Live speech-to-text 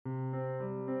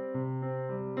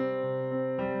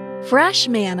Fresh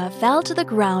manna fell to the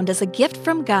ground as a gift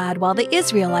from God while the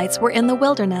Israelites were in the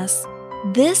wilderness.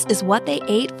 This is what they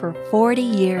ate for 40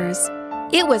 years.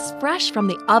 It was fresh from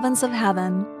the ovens of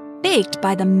heaven, baked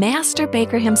by the master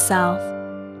baker himself.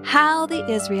 How the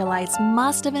Israelites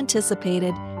must have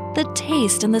anticipated the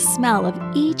taste and the smell of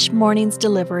each morning's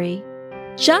delivery.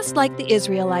 Just like the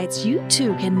Israelites, you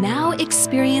too can now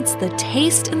experience the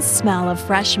taste and smell of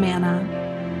fresh manna.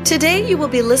 Today you will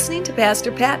be listening to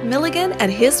Pastor Pat Milligan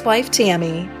and his wife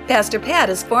Tami. Pastor Pat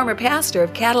is former pastor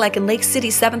of Cadillac and Lake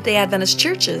City Seventh-day Adventist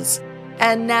churches.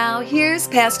 And now here's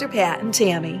Pastor Pat and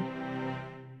Tami.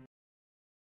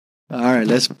 All right,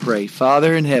 let's pray.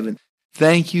 Father in heaven,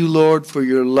 thank you, Lord, for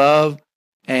your love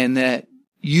and that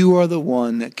you are the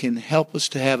one that can help us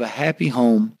to have a happy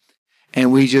home.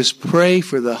 And we just pray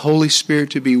for the Holy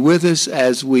Spirit to be with us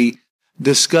as we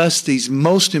discuss these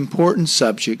most important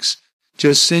subjects.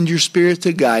 Just send your Spirit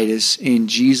to guide us. In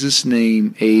Jesus'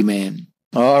 name, amen.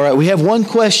 All right, we have one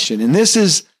question, and this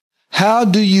is, how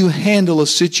do you handle a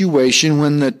situation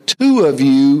when the two of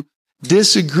you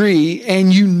disagree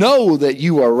and you know that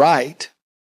you are right?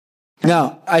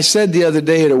 Now, I said the other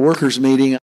day at a workers'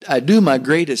 meeting, I do my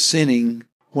greatest sinning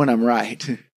when I'm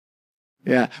right.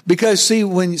 Yeah, because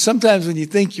see, sometimes when you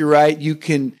think you're right, you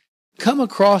can come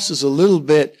across as a little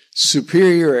bit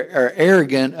superior or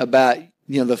arrogant about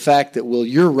the fact that, well,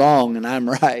 you're wrong and I'm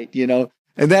right, and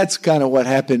that's kind of what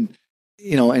happened,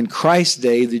 in Christ's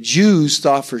day. The Jews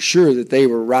thought for sure that they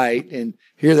were right, and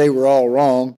here they were all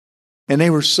wrong, and they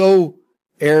were so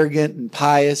arrogant and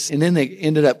pious, and then they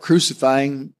ended up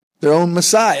crucifying their own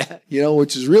Messiah,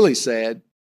 which is really sad.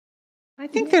 I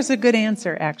think there's a good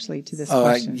answer, actually, to this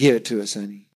question. Give it to us,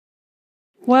 honey.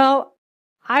 Well,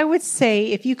 I would say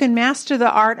if you can master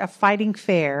the art of fighting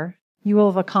fair, you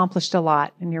will have accomplished a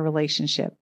lot in your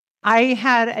relationship. I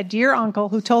had a dear uncle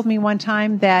who told me one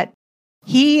time that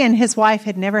he and his wife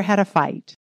had never had a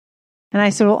fight. And I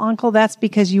said, well, Uncle, that's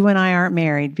because you and I aren't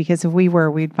married, because if we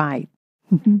were, we'd fight.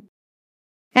 And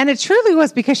it truly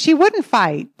was because she wouldn't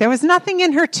fight. There was nothing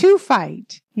in her to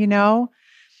fight,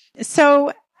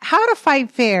 So how to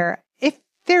fight fair? If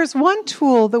there's one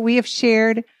tool that we have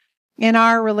shared in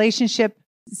our relationship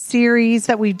series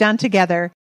that we've done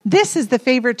together, this is the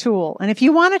favorite tool. And if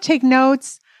you want to take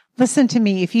notes, listen to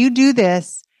me. If you do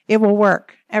this, it will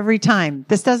work every time.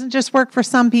 This doesn't just work for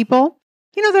some people.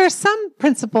 There are some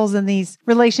principles in these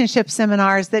relationship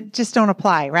seminars that just don't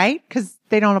apply, right? Because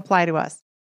they don't apply to us.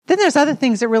 Then there's other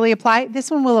things that really apply.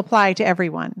 This one will apply to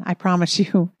everyone, I promise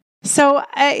you. So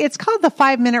it's called the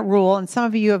 5-minute rule. And some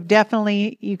of you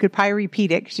you could probably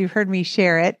repeat it because you've heard me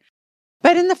share it.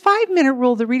 But in the 5-minute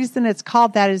rule, the reason it's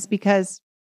called that is because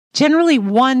generally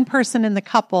one person in the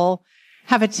couple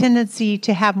have a tendency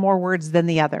to have more words than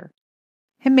the other.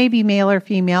 It may be male or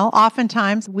female.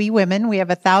 Oftentimes, we women, we have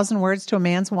 1,000 words to a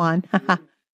man's one.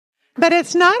 But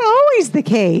it's not always the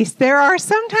case. There are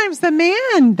sometimes the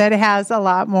man that has a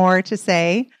lot more to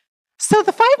say. So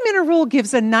the 5-minute rule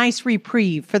gives a nice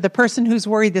reprieve for the person who's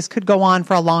worried this could go on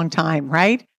for a long time,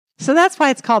 right? So that's why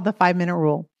it's called the 5-minute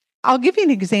rule. I'll give you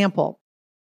an example.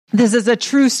 This is a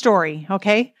true story,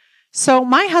 okay? So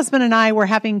my husband and I were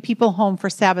having people home for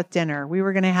Sabbath dinner. We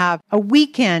were going to have a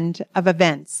weekend of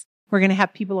events. We're going to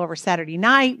have people over Saturday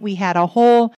night. We had a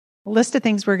whole list of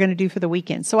things we were going to do for the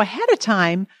weekend. So ahead of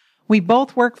time, we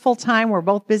both work full time. We're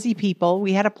both busy people.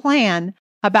 We had a plan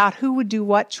about who would do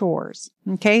what chores.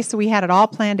 Okay. So we had it all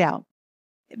planned out.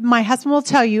 My husband will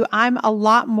tell you I'm a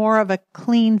lot more of a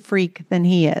clean freak than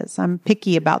he is. I'm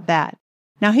picky about that.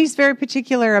 Now he's very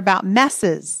particular about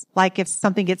messes. Like if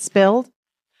something gets spilled,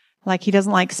 like he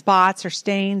doesn't like spots or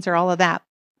stains or all of that.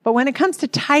 But when it comes to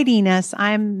tidiness,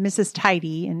 I'm Mrs.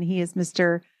 Tidy and he is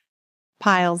Mr.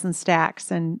 Piles and Stacks.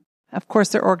 And of course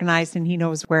they're organized and he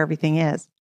knows where everything is.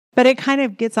 But it kind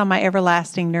of gets on my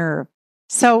everlasting nerve.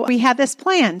 So we had this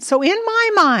plan. So in my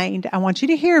mind, I want you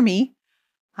to hear me.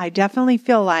 I definitely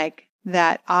feel like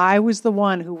that I was the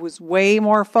one who was way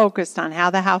more focused on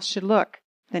how the house should look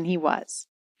than he was.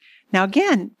 Now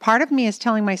again, part of me is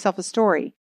telling myself a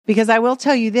story because I will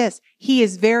tell you this. He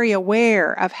is very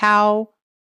aware of how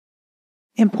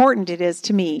important it is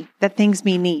to me that things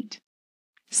be neat.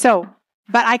 So,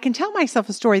 but I can tell myself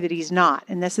a story that he's not.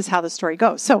 And this is how the story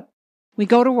goes. So we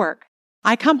go to work.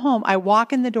 I come home. I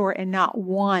walk in the door and not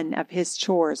one of his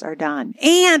chores are done.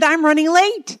 And I'm running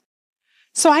late.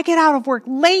 So I get out of work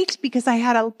late because I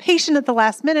had a patient at the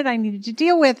last minute I needed to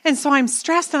deal with. And so I'm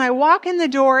stressed and I walk in the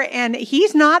door and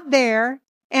he's not there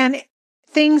and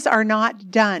things are not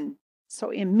done.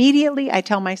 So immediately I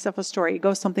tell myself a story. It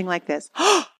goes something like this.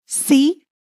 See,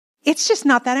 it's just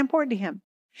not that important to him.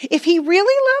 If he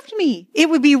really loved me, it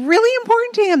would be really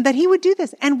important to him that he would do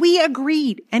this. And we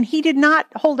agreed. And he did not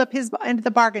hold up his end of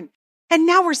the bargain. And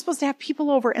now we're supposed to have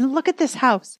people over and look at this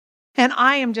house. And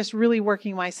I am just really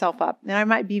working myself up. And I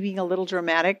might be being a little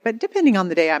dramatic, but depending on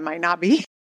the day, I might not be.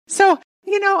 So,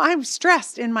 I'm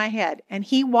stressed in my head. And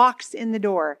he walks in the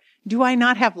door. Do I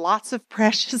not have lots of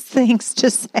precious things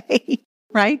to say?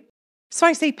 Right? So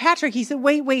I say, Patrick, he said,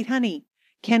 wait, honey,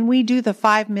 can we do the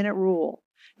 5-minute rule?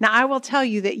 Now, I will tell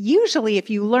you that usually if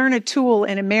you learn a tool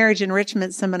in a marriage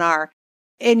enrichment seminar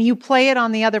and you play it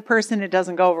on the other person, it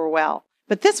doesn't go over well.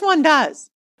 But this one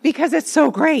does because it's so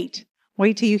great.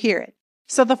 Wait till you hear it.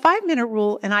 So the 5-minute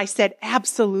rule, and I said,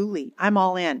 absolutely, I'm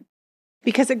all in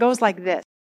because it goes like this.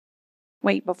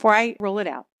 Wait, before I roll it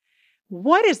out.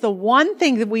 What is the one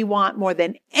thing that we want more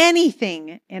than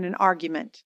anything in an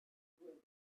argument?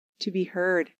 To be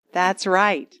heard. That's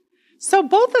right. So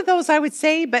both of those I would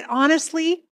say, but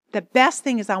honestly, the best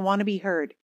thing is I want to be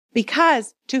heard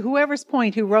because to whoever's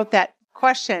point who wrote that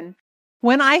question,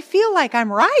 when I feel like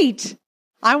I'm right,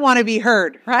 I want to be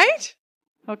heard, right?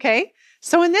 Okay.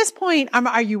 So in this point,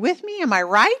 are you with me? Am I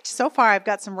right? So far, I've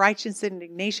got some righteous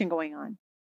indignation going on.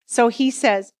 So he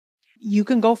says, you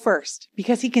can go first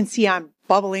because he can see I'm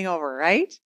bubbling over,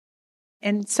 right?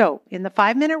 And so in the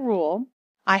 5-minute rule,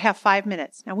 I have 5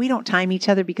 minutes. Now we don't time each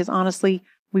other because honestly,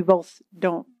 we both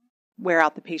don't wear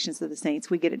out the patience of the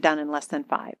saints. We get it done in less than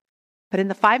 5. But in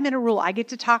the 5-minute rule, I get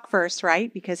to talk first,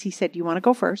 right? Because he said, you want to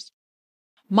go first?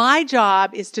 My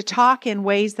job is to talk in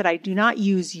ways that I do not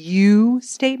use you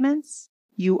statements.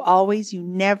 You always, you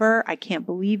never, I can't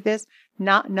believe this.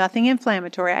 Nothing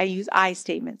inflammatory. I use I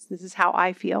statements. This is how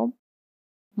I feel.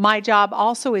 My job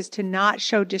also is to not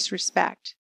show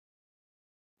disrespect.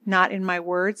 Not in my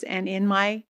words and in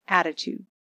my attitude,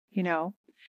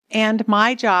 And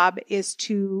my job is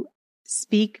to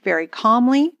speak very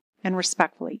calmly and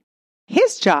respectfully.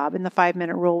 His job in the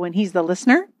 5-minute rule when he's the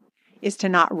listener is to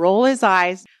not roll his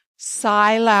eyes,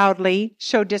 sigh loudly,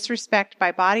 show disrespect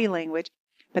by body language.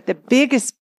 But the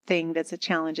biggest thing that's a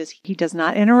challenge is he does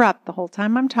not interrupt the whole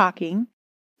time I'm talking.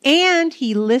 And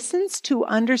he listens to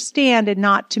understand and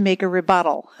not to make a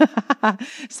rebuttal.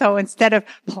 So instead of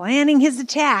planning his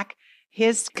attack,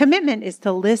 his commitment is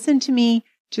to listen to me,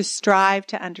 to strive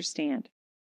to understand.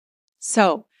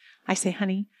 So I say,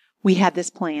 honey, we had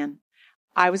this plan.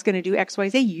 I was going to do X, Y,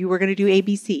 Z. You were going to do A,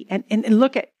 B, C. And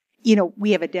look at,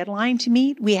 we have a deadline to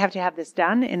meet. We have to have this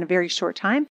done in a very short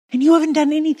time. And you haven't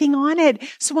done anything on it.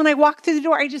 So when I walk through the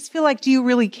door, I just feel like, do you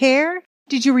really care?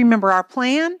 Did you remember our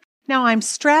plan? Now I'm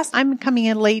stressed. I'm coming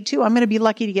in late too. I'm going to be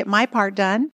lucky to get my part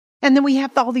done. And then we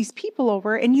have all these people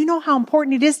over and you know how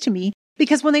important it is to me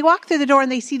because when they walk through the door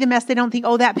and they see the mess, they don't think,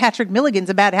 oh, that Patrick Milligan's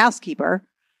a bad housekeeper.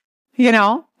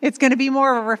 It's going to be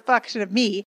more of a reflection of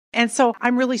me. And so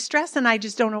I'm really stressed and I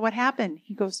just don't know what happened.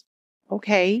 He goes,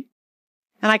 okay.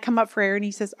 And I come up for air and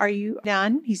he says, are you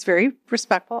done? He's very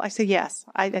respectful. I said, yes,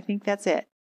 I think that's it.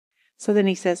 So then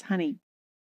he says, honey,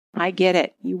 I get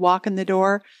it. You walk in the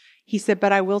door. He said,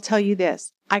 but I will tell you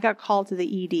this. I got called to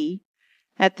the ED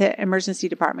at the emergency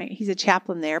department. He's a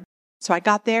chaplain there. So I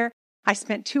got there. I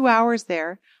spent 2 hours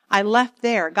there. I left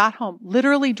there, got home,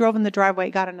 literally drove in the driveway,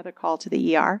 got another call to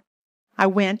the ER. I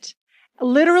went,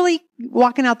 literally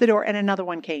walking out the door and another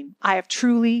one came. I have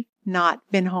truly not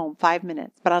been home 5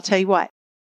 minutes. But I'll tell you what,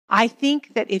 I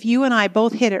think that if you and I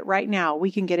both hit it right now, we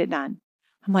can get it done.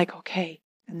 I'm like, okay.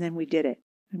 And then we did it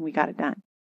and we got it done.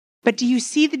 But do you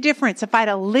see the difference? If I'd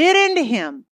have lit into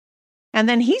him and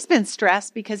then he's been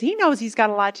stressed because he knows he's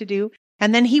got a lot to do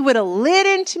and then he would have lit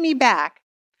into me back,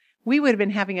 we would have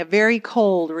been having a very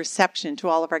cold reception to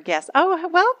all of our guests. Oh,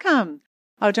 welcome.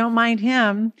 Oh, don't mind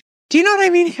him. Do you know what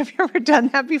I mean? Have you ever done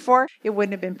that before? It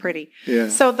wouldn't have been pretty. Yeah.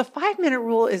 So the 5-minute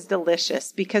rule is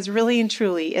delicious because really and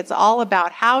truly, it's all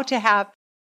about how to have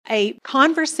a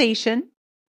conversation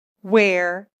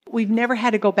where we've never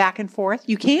had to go back and forth.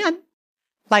 You can.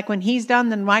 Like when he's done,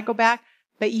 then I go back.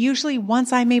 But usually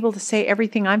once I'm able to say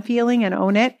everything I'm feeling and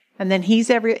own it, and then he's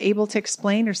able to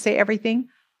explain or say everything,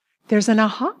 there's an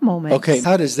aha moment. Okay.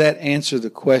 How does that answer the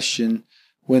question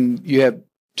when you have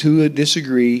two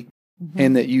disagree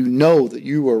and that you know that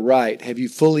you were right? Have you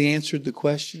fully answered the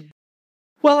question?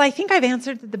 Well, I think I've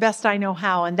answered it the best I know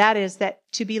how, and that is that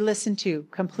to be listened to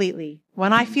completely.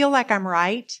 When I feel like I'm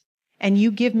right and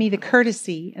you give me the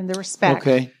courtesy and the respect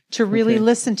to really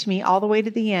listen to me all the way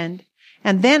to the end,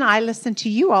 and then I listen to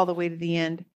you all the way to the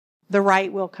end, the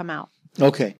right will come out.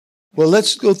 Okay. Well,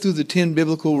 let's go through the 10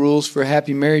 biblical rules for a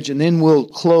happy marriage, and then we'll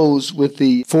close with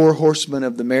the 4 horsemen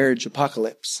of the marriage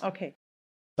apocalypse. Okay.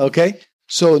 Okay?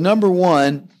 So, number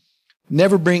 1,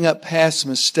 never bring up past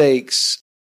mistakes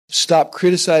Stop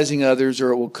criticizing others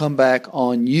or it will come back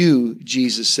on you,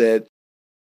 Jesus said.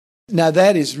 Now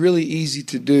that is really easy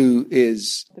to do,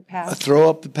 is throw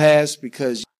up the past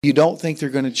because you don't think they're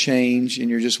going to change and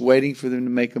you're just waiting for them to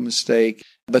make a mistake.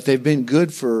 But they've been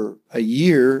good for a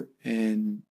year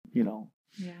and,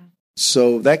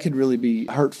 so that could really be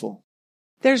hurtful.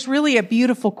 There's really a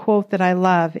beautiful quote that I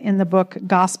love in the book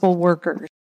Gospel Workers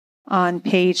on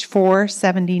page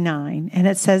 479. And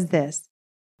it says this: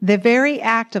 the very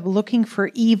act of looking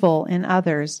for evil in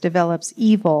others develops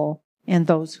evil in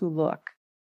those who look.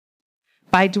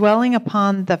 By dwelling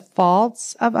upon the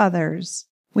faults of others,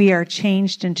 we are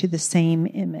changed into the same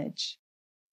image.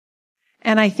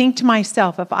 And I think to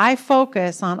myself, if I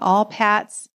focus on all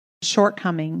Pat's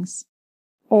shortcomings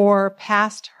or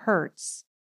past hurts,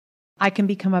 I can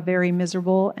become a very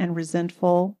miserable and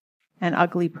resentful and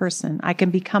ugly person. I can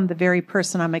become the very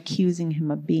person I'm accusing him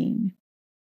of being.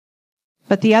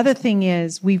 But the other thing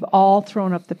is, we've all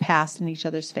thrown up the past in each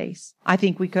other's face. I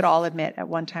think we could all admit at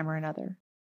one time or another.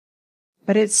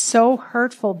 But it's so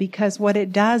hurtful because what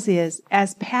it does is,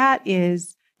 as Pat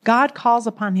is, God calls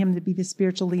upon him to be the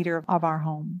spiritual leader of our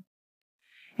home.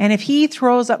 And if he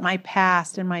throws up my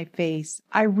past in my face,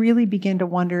 I really begin to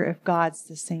wonder if God's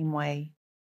the same way.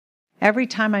 Every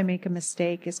time I make a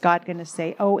mistake, is God going to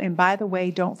say, oh, and by the way,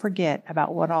 don't forget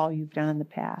about what all you've done in the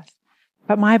past?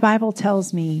 But my Bible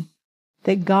tells me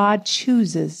that God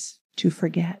chooses to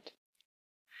forget.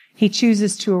 He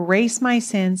chooses to erase my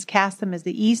sins, cast them as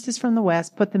the east is from the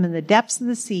west, put them in the depths of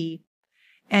the sea,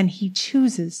 and he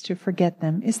chooses to forget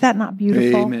them. Is that not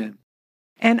beautiful? Amen.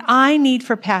 And I need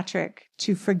for Patrick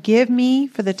to forgive me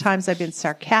for the times I've been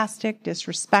sarcastic,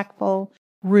 disrespectful,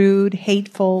 rude,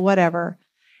 hateful, whatever.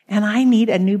 And I need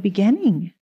a new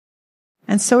beginning.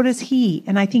 And so does he.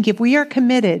 And I think if we are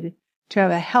committed to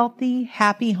have a healthy,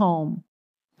 happy home,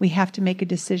 we have to make a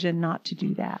decision not to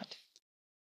do that.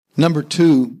 Number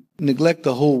 2, neglect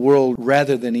the whole world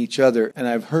rather than each other. And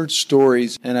I've heard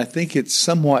stories, and I think it's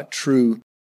somewhat true,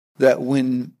 that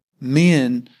when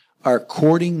men are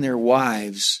courting their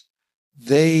wives,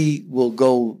 they will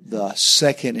go the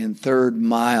second and third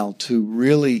mile to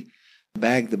really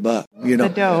bag the buck. The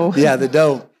dough. Yeah, the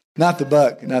dough. Not the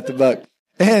buck.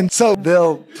 And so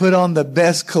they'll put on the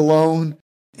best cologne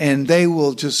and they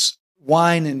will just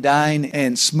wine and dine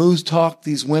and smooth talk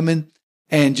these women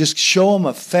and just show them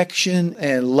affection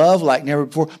and love like never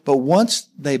before. But once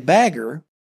they bag her,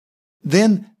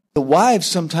 then the wives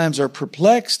sometimes are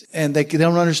perplexed and they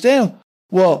don't understand.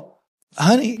 Well,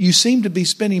 honey, you seem to be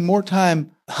spending more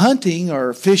time hunting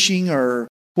or fishing or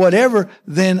whatever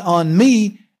than on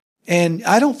me. And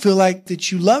I don't feel like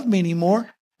that you love me anymore.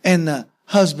 And the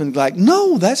husband like,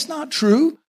 no, that's not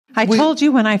true. I told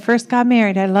you when I first got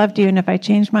married, I loved you. And if I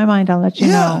change my mind, I'll let you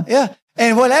know. Yeah.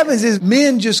 And what happens is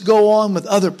men just go on with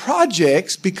other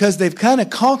projects because they've kind of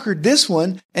conquered this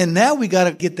one. And now we got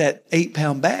to get that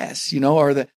 8-pound bass,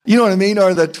 or the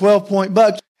 12-point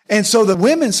buck. And so the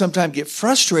women sometimes get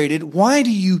frustrated. Why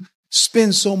do you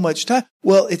spend so much time?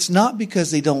 Well, it's not because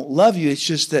they don't love you. It's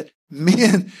just that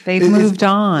men, they've moved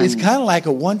on. It's kind of like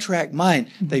a one-track mind.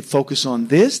 They focus on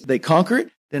this, they conquer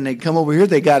it, then they come over here,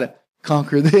 they got to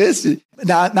conquer this.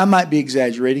 Now, I might be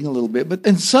exaggerating a little bit, but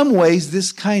in some ways,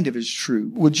 this kind of is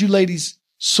true. Would you ladies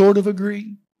sort of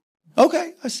agree?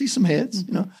 Okay, I see some heads,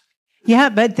 Yeah,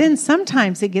 but then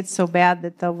sometimes it gets so bad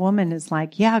that the woman is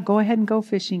like, yeah, go ahead and go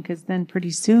fishing, because then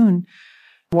pretty soon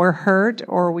we're hurt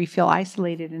or we feel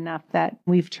isolated enough that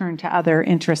we've turned to other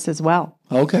interests as well.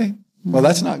 Okay. Well,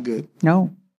 that's not good.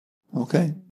 No.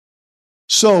 Okay.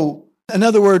 So, in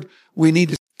other words, we need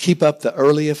to keep up the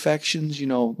early affections,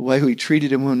 the way we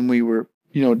treated him when we were,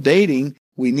 dating.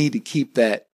 We need to keep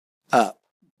that up,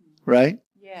 right?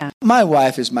 Yeah. My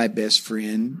wife is my best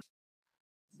friend.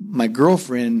 My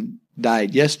girlfriend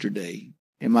died yesterday,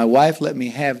 and my wife let me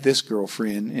have this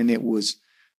girlfriend, and it was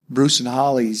Bruce and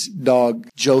Holly's dog,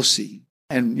 Josie.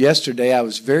 And yesterday I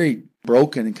was very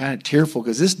broken and kind of tearful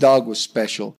because this dog was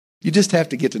special. You just have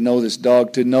to get to know this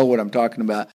dog to know what I'm talking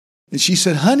about. And she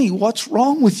said, honey, what's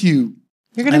wrong with you?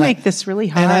 You're going to make this really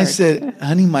hard. And I said,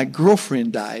 honey, my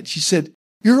girlfriend died. She said,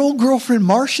 your old girlfriend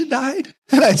Marcia died?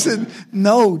 And I said,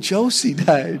 no, Josie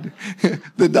died,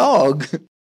 the dog.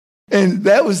 And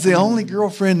that was the only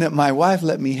girlfriend that my wife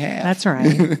let me have. That's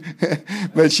right.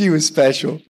 But she was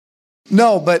special.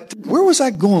 No, but where was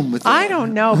I going with that? I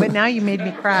don't know, but now you made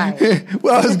me cry.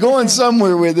 Well, I was going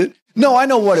somewhere with it. No, I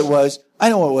know what it was.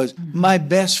 My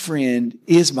best friend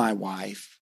is my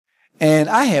wife. And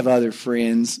I have other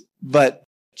friends, but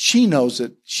she knows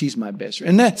that she's my best friend.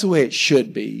 And that's the way it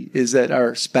should be, is that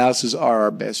our spouses are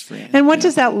our best friend. And what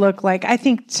does that look like? I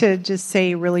think to just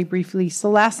say really briefly, so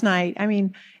last night,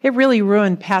 it really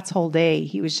ruined Pat's whole day.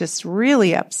 He was just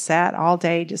really upset all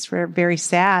day, just very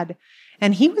sad.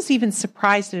 And he was even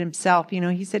surprised at himself.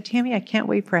 He said, Tami, I can't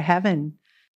wait for heaven.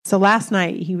 So last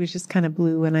night he was just kind of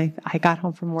blue, and I got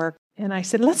home from work and I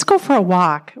said, let's go for a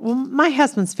walk. Well, my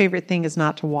husband's favorite thing is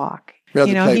not to walk.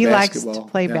 He likes to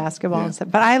play basketball and stuff,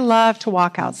 but I love to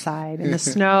walk outside in the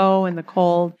snow and the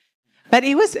cold. But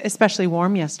it was especially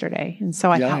warm yesterday. And so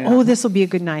I thought, this will be a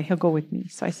good night. He'll go with me.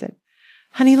 So I said,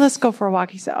 honey, let's go for a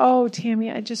walk. He said, oh,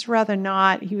 Tami, I'd just rather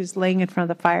not. He was laying in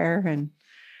front of the fire and,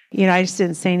 I just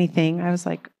didn't say anything. I was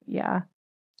like, yeah.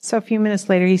 So a few minutes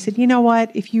later, he said, you know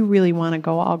what? If you really want to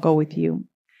go, I'll go with you.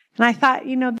 And I thought,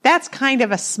 that's kind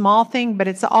of a small thing, but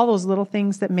it's all those little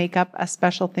things that make up a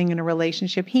special thing in a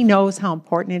relationship. He knows how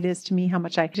important it is to me, how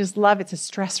much I just love. It's a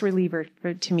stress reliever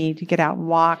to me to get out and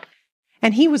walk.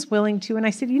 And he was willing to. And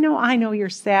I said, I know you're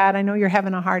sad. I know you're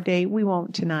having a hard day. We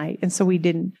won't tonight. And so we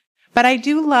didn't. But I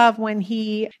do love when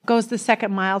he goes the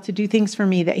second mile to do things for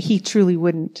me that he truly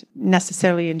wouldn't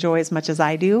necessarily enjoy as much as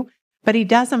I do. But he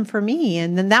does them for me.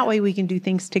 And then that way we can do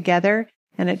things together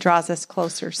and it draws us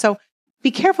closer. So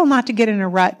be careful not to get in a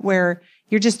rut where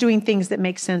you're just doing things that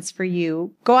make sense for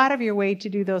you. Go out of your way to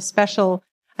do those special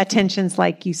attentions,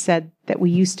 like you said, that we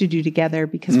used to do together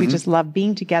because we just love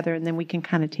being together, and then we can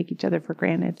kind of take each other for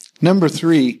granted. Number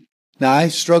 3. Now, I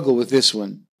struggle with this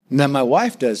one. Now, my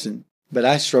wife doesn't, but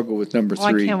I struggle with number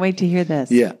 3. I can't wait to hear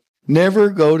this. Yeah. Never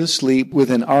go to sleep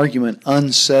with an argument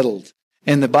unsettled.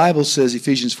 And the Bible says,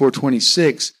 Ephesians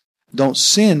 4:26, don't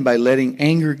sin by letting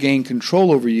anger gain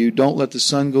control over you. Don't let the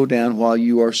sun go down while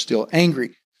you are still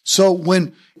angry. So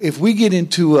if we get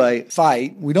into a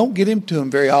fight, we don't get into them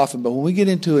very often, but when we get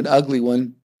into an ugly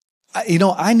one,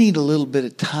 I need a little bit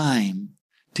of time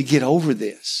to get over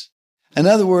this. In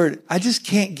other words, I just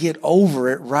can't get over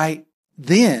it right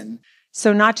then.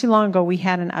 So not too long ago, we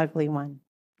had an ugly one.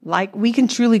 Like, we can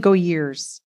truly go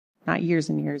years, not years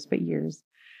and years, but years.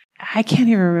 I can't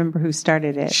even remember who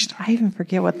started it. I even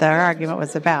forget what the argument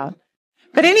was about.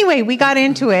 But anyway, we got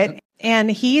into it, and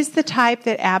he's the type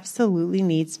that absolutely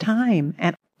needs time.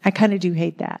 And I kind of do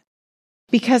hate that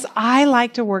because I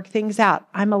like to work things out.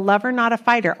 I'm a lover, not a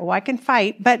fighter. Oh, I can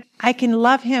fight, but I can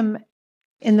love him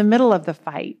in the middle of the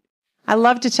fight. I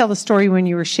love to tell the story when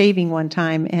you were shaving one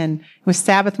time, and it was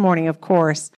Sabbath morning, of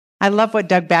course. I love what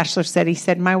Doug Batchelor said. He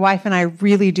said, my wife and I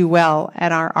really do well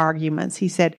at our arguments. He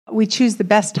said, we choose the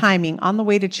best timing on the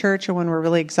way to church or when we're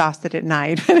really exhausted at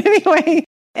night. But anyway,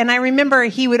 and I remember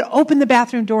he would open the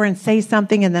bathroom door and say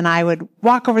something, and then I would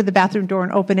walk over to the bathroom door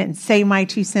and open it and say my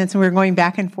 2 cents, and we were going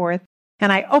back and forth.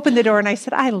 And I opened the door and I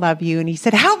said, I love you. And he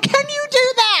said, how can you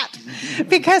do that?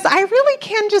 Because I really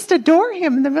can just adore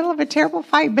him in the middle of a terrible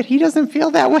fight, but he doesn't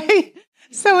feel that way.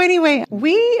 So anyway,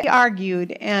 we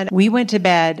argued and we went to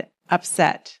bed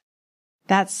upset.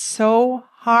 That's so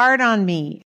hard on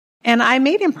me. And I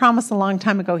made him promise a long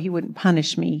time ago he wouldn't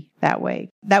punish me that way.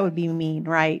 That would be mean,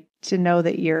 right? To know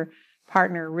that your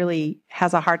partner really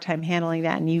has a hard time handling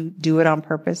that and you do it on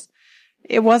purpose.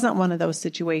 It wasn't one of those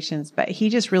situations, but he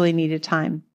just really needed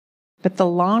time. But the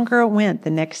longer it went, the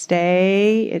next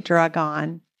day it drug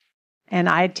on. And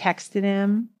I had texted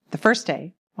him the first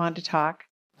day, wanted to talk.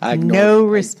 No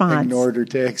response. I ignored her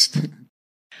text.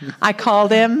 I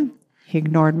called him. He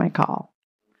ignored my call.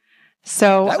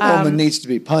 So that woman needs to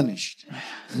be punished.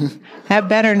 That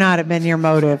better not have been your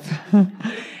motive.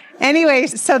 Anyway,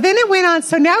 so then it went on.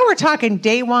 So now we're talking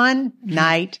day 1,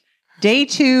 night, day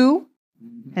 2,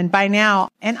 and by now,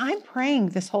 and I'm praying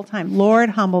this whole time, Lord,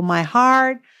 humble my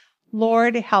heart.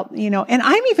 Lord, help, and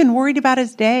I'm even worried about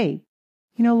his day.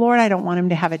 Lord, I don't want him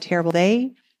to have a terrible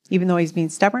day, even though he's being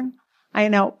stubborn. I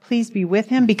know, please be with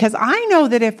him, because I know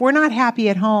that if we're not happy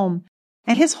at home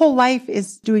and his whole life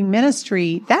is doing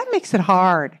ministry, that makes it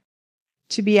hard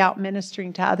to be out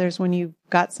ministering to others when you've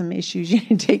got some issues. You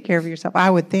need to take care of yourself, I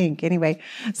would think. Anyway,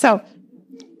 so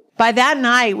by that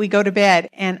night, we go to bed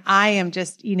and I am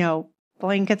just,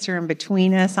 blankets are in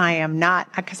between us. I am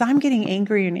not, because I'm getting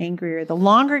angrier and angrier. The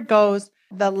longer it goes,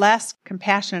 the less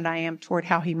compassionate I am toward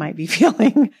how he might be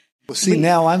feeling. Well, see,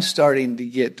 now I'm starting to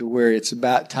get to where it's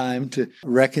about time to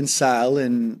reconcile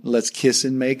and let's kiss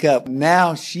and make up.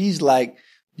 Now she's like,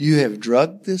 you have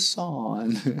drugged this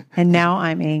on. And now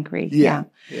I'm angry. Yeah.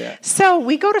 So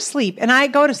we go to sleep, and I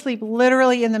go to sleep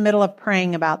literally in the middle of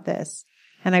praying about this.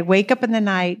 And I wake up in the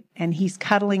night and he's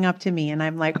cuddling up to me and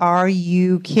I'm like, are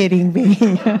you kidding me?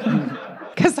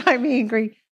 Because I'm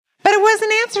angry. But it was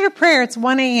an answer to prayer. It's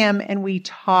 1 a.m. and we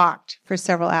talked for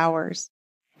several hours.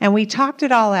 And we talked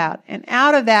it all out. And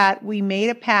out of that, we made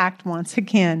a pact once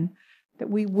again that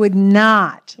we would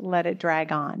not let it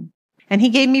drag on. And he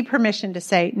gave me permission to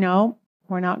say, no,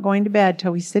 we're not going to bed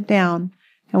till we sit down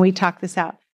and we talk this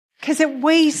out. Because it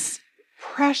wastes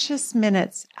precious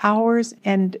minutes, hours,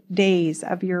 and days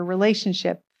of your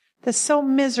relationship that's so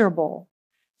miserable.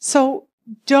 So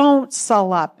don't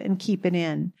sull up and keep it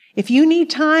in. If you need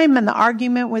time and the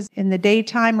argument was in the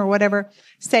daytime or whatever,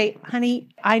 say, honey,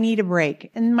 I need a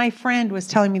break. And my friend was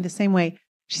telling me the same way.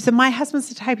 She said, my husband's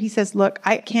the type, he says, look,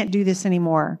 I can't do this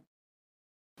anymore.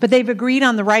 But they've agreed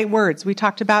on the right words. We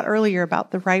talked about earlier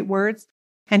about the right words.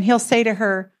 And he'll say to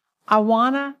her, I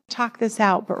want to talk this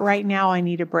out, but right now I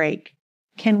need a break.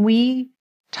 Can we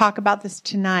talk about this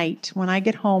tonight? When I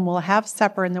get home, we'll have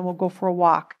supper and then we'll go for a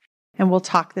walk and we'll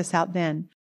talk this out then.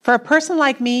 For a person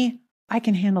like me, I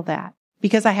can handle that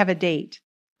because I have a date.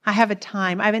 I have a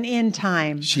time. I have an end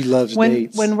time. She loves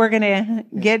dates. When we're going to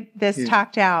get this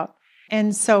talked out.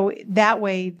 And so that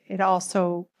way it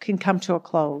also can come to a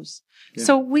close. Yeah.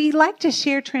 So we like to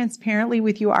share transparently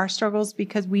with you our struggles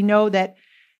because we know that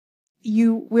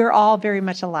we're all very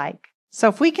much alike. So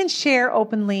if we can share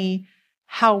openly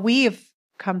how we have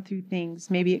come through things,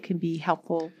 maybe it can be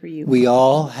helpful for you. We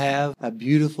all have a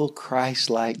beautiful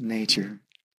Christ-like nature.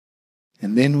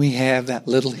 And then we have that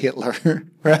little Hitler,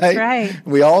 right? Right.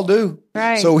 We all do.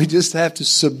 Right. So we just have to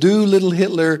subdue little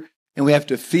Hitler and we have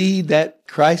to feed that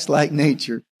Christ-like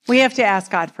nature. We have to ask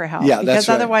God for help. Yeah, because that's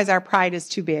right. Otherwise our pride is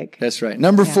too big. That's right.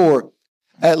 Number 4,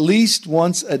 at least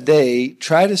once a day,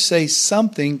 try to say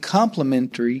something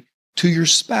complimentary to your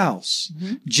spouse.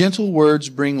 Mm-hmm. Gentle words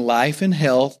bring life and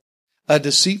health. A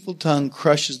deceitful tongue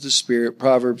crushes the spirit.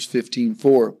 Proverbs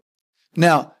 15:4.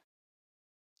 Now,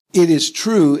 it is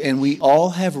true, and we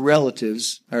all have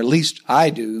relatives, or at least I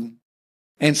do,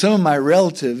 and some of my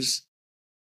relatives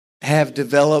have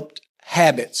developed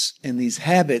habits, and these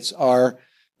habits are,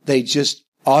 they just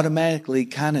automatically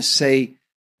kind of say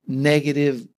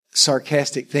negative,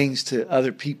 sarcastic things to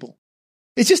other people.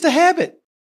 It's just a habit,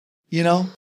 you know.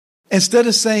 Instead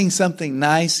of saying something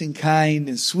nice and kind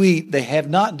and sweet, they have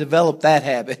not developed that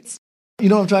habit. You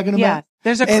know what I'm talking about? Yeah,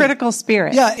 there's a critical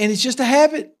spirit. Yeah, and it's just a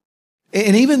habit.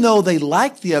 And even though they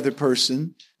like the other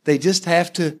person, they just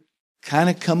have to kind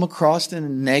of come across in a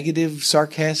negative,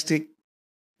 sarcastic.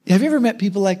 Have you ever met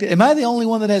people like that? Am I the only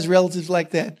one that has relatives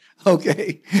like that?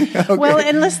 Okay. Well,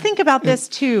 and let's think about this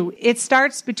too. It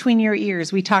starts between your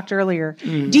ears. We talked earlier.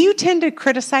 Mm-hmm. Do you tend to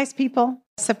criticize people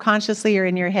subconsciously or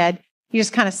in your head? You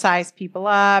just kind of size people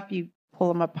up. You pull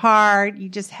them apart. You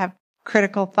just have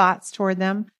critical thoughts toward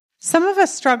them. Some of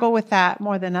us struggle with that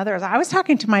more than others. I was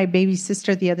talking to my baby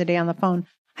sister the other day on the phone.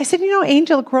 I said,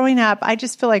 Angel, growing up, I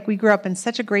just feel like we grew up in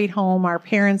such a great home. Our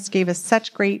parents gave us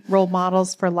such great role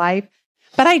models for life.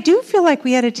 But I do feel like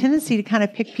we had a tendency to kind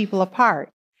of pick people apart.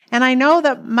 And I know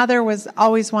that Mother was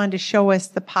always wanting to show us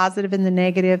the positive and the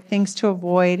negative, things to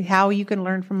avoid, how you can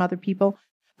learn from other people.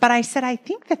 But I said, I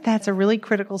think that that's a really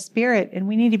critical spirit, and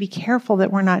we need to be careful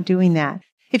that we're not doing that.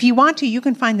 If you want to, you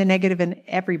can find the negative in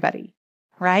everybody,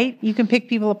 right? You can pick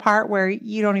people apart where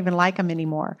you don't even like them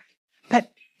anymore.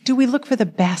 But do we look for the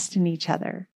best in each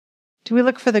other? Do we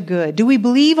look for the good? Do we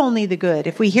believe only the good?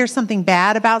 If we hear something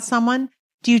bad about someone,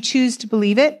 do you choose to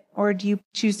believe it? Or do you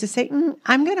choose to say,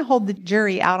 I'm going to hold the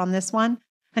jury out on this one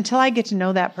until I get to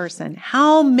know that person?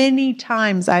 How many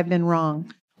times I've been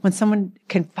wrong when someone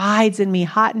confides in me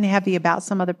hot and heavy about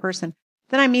some other person.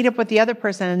 Then I meet up with the other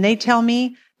person and they tell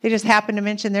me they just happen to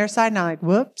mention their side and I'm like,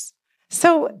 whoops.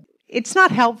 So it's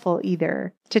not helpful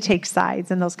either to take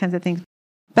sides and those kinds of things.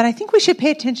 But I think we should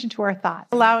pay attention to our thoughts,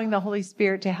 allowing the Holy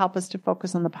Spirit to help us to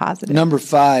focus on the positive. Number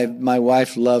 5, my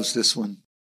wife loves this one.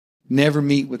 Never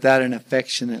meet without an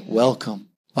affectionate welcome.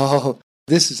 Oh,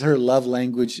 this is her love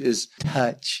language, is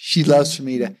touch. She loves for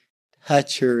me to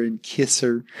touch her and kiss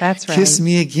her. That's right. Kiss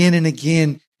me again and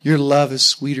again. Your love is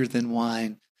sweeter than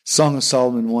wine. Song of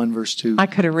Solomon 1 verse 2. I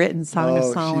could have written Song of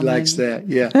Solomon. She likes that.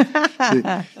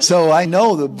 Yeah. So I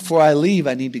know that before I leave,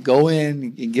 I need to go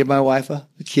in and give my wife a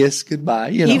kiss goodbye.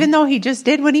 Even though he just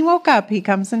did when he woke up, he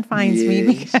comes and finds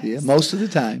me. Yeah, most of the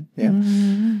time. Yeah.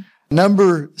 Mm-hmm.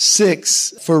 Number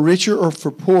 6, for richer or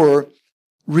for poorer,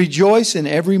 rejoice in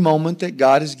every moment that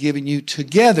God has given you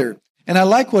together. And I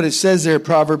like what it says there,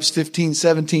 Proverbs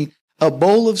 15:17. A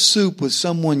bowl of soup with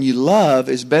someone you love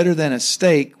is better than a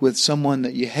steak with someone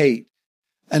that you hate.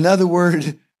 In other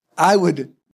words, I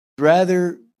would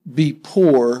rather be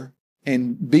poor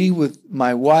and be with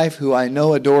my wife who I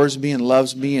know adores me and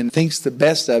loves me and thinks the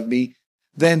best of me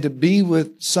than to be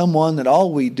with someone that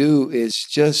all we do is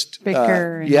just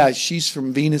bicker. She's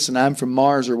from Venus and I'm from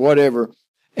Mars or whatever,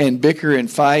 and bicker and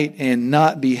fight and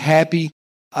not be happy.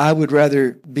 I would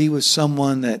rather be with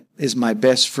someone that is my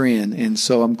best friend. And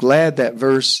so I'm glad that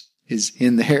verse is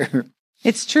in there.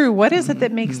 It's true. What is it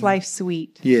that makes life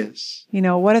sweet? Yes.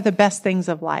 What are the best things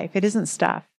of life? It isn't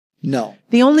stuff. No.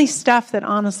 The only stuff that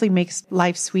honestly makes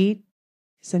life sweet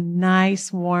is a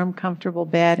nice, warm, comfortable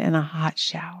bed and a hot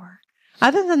shower.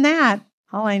 Other than that,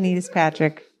 all I need is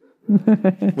Patrick.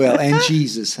 Well, and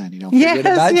Jesus, honey. Don't forget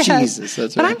about Jesus.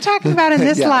 That's right. But I'm talking about in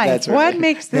this life. That's right. What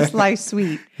makes this life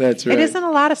sweet? That's right. It isn't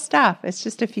a lot of stuff. It's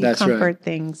just a few comfort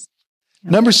things.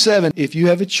 Number 7, if you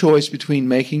have a choice between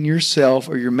making yourself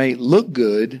or your mate look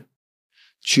good,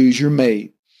 choose your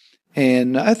mate.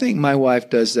 And I think my wife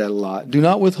does that a lot. Do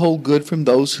not withhold good from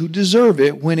those who deserve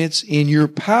it when it's in your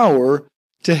power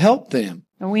to help them.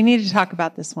 And we need to talk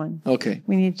about this one. Okay.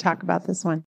 We need to talk about this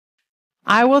one.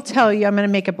 I will tell you, I'm going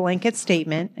to make a blanket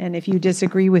statement, and if you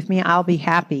disagree with me, I'll be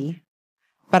happy.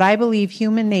 But I believe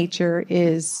human nature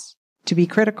is to be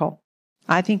critical.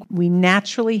 I think we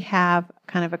naturally have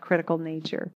kind of a critical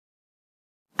nature.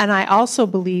 And I also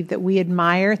believe that we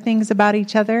admire things about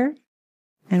each other,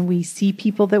 and we see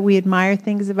people that we admire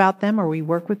things about them, or we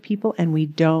work with people, and we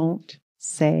don't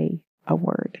say a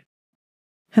word.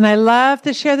 And I love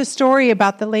to share the story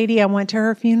about the lady. I went to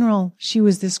her funeral. She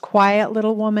was this quiet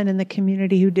little woman in the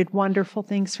community who did wonderful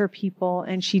things for people,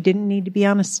 and she didn't need to be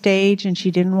on a stage, and she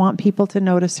didn't want people to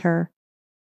notice her.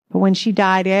 But when she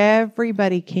died,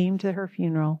 everybody came to her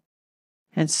funeral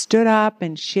and stood up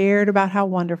and shared about how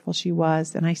wonderful she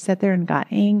was. And I sat there and got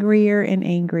angrier and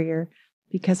angrier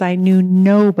because I knew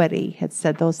nobody had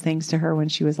said those things to her when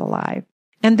she was alive.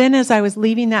 And then as I was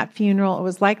leaving that funeral, it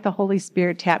was like the Holy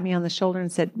Spirit tapped me on the shoulder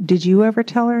and said, "Did you ever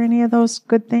tell her any of those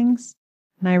good things?"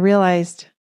 And I realized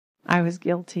I was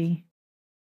guilty.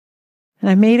 And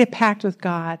I made a pact with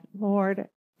God. Lord,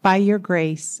 by your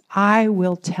grace, I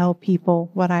will tell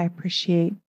people what I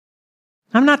appreciate.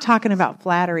 I'm not talking about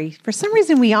flattery. For some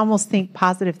reason, we almost think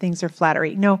positive things are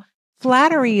flattery. No,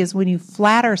 flattery is when you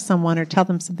flatter someone or tell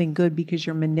them something good because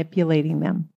you're manipulating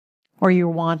them or you're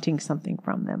wanting something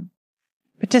from them.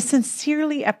 But to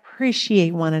sincerely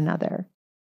appreciate one another.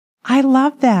 I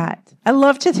love that. I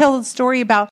love to tell the story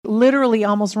about literally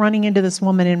almost running into this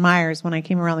woman in Myers when I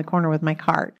came around the corner with my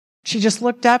cart. She just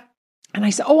looked up and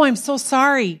I said, "Oh, I'm so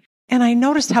sorry." And I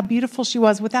noticed how beautiful she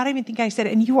was without even thinking. I said,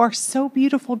 "And you are so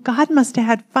beautiful. God must have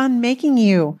had fun making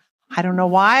you." I don't know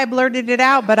why I blurted it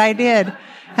out, but I did.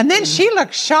 And then she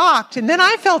looked shocked. And then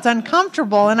I felt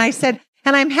uncomfortable. And I said,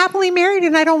 "And I'm happily married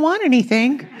and I don't want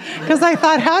anything." Because I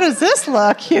thought, how does this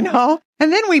look,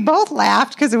 And then we both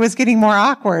laughed because it was getting more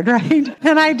awkward, right?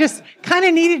 And I just kind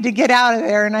of needed to get out of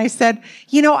there. And I said,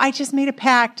 I just made a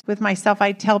pact with myself.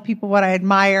 I tell people what I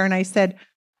admire. And I said,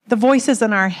 the voices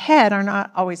in our head are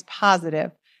not always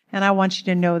positive. And I want you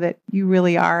to know that you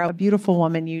really are a beautiful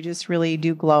woman. You just really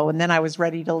do glow. And then I was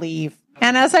ready to leave.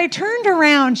 And as I turned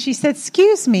around, she said,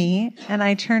 "Excuse me." And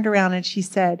I turned around and she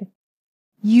said,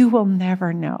 "You will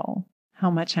never know how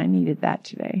much I needed that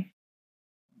today."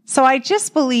 So I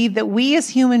just believe that we as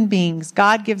human beings,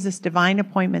 God gives us divine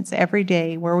appointments every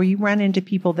day where we run into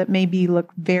people that maybe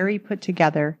look very put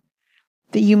together,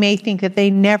 that you may think that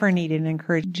they never need an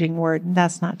encouraging word. And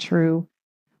that's not true.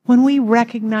 When we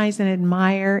recognize and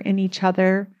admire in each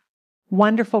other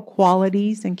wonderful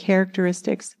qualities and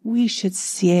characteristics, we should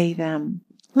say them.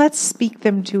 Let's speak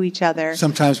them to each other.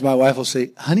 Sometimes my wife will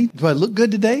say, "Honey, do I look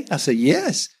good today?" I say,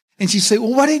 "Yes." And she'd say,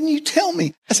 "Well, why didn't you tell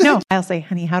me?" I said, "No." I'll say,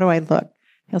 "Honey, how do I look?"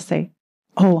 He'll say,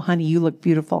 "Oh, honey, you look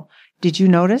beautiful. Did you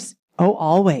notice?" "Oh,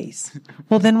 always."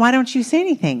 "Well, then why don't you say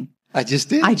anything?" "I just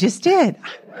did." "I just did."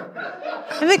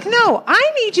 I'm like, "No,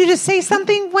 I need you to say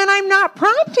something when I'm not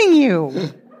prompting you.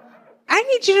 I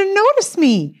need you to notice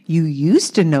me. You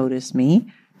used to notice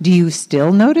me. Do you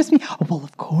still notice me?" "Oh, well,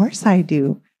 of course I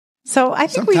do." So I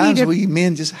think sometimes we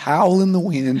men just howl in the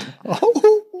wind.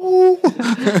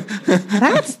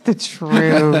 That's the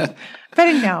truth. But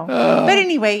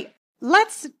anyway,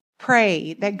 let's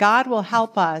pray that God will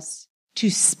help us to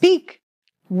speak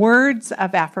words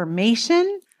of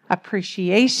affirmation,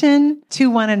 appreciation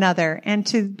to one another and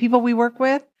to people we work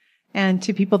with and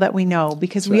to people that we know,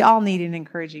 because we all need an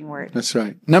encouraging word. That's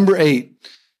right. Number 8.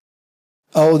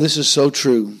 Oh, this is so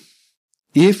true.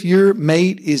 If your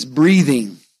mate is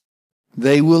breathing,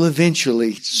 they will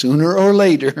eventually, sooner or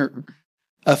later,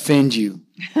 offend you.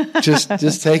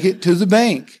 Just take it to the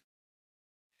bank.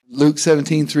 Luke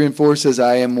 17:3-4 says,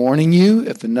 "I am warning you,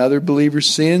 if another believer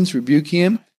sins, rebuke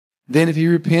him. Then if he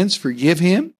repents, forgive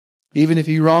him. Even if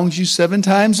he wrongs you 7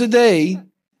 times a day,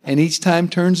 and each time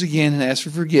turns again and asks for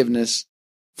forgiveness,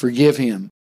 forgive him."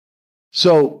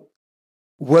 So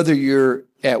whether you're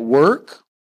at work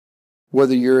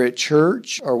whether you're at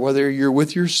church or whether you're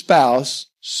with your spouse,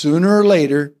 sooner or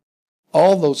later,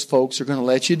 all those folks are going to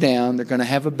let you down. They're going to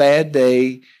have a bad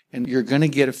day, and you're going to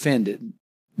get offended,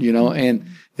 and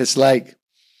it's like,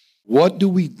 what do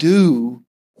we do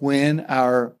when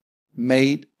our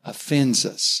mate offends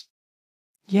us?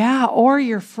 Yeah, or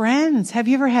your friends. Have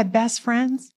you ever had best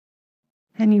friends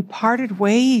and you parted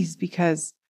ways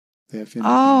because,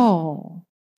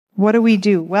 what do we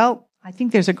do? Well, I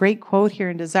think there's a great quote here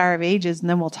in Desire of Ages, and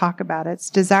then we'll talk about it. It's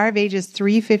Desire of Ages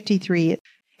 3:53.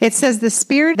 It says, the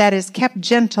spirit that is kept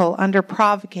gentle under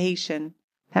provocation,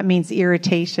 that means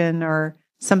irritation or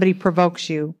somebody provokes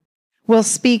you, will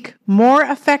speak more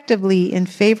effectively in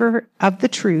favor of the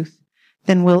truth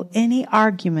than will any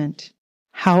argument,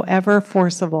 however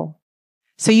forcible.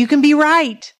 So you can be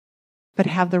right, but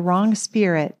have the wrong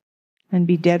spirit and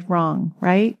be dead wrong,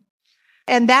 right?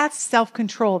 And that's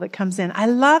self-control that comes in. I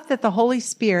love that the Holy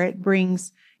Spirit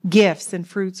brings gifts and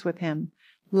fruits with him.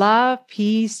 Love,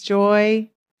 peace, joy,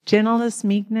 gentleness,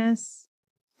 meekness,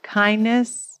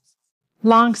 kindness,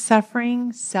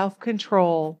 long-suffering,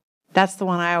 self-control. That's the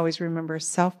one I always remember,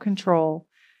 self-control.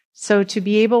 So to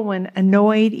be able, when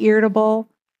annoyed, irritable,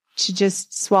 to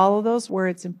just swallow those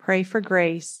words and pray for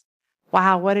grace.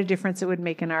 Wow, what a difference it would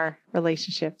make in our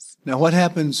relationships. Now, what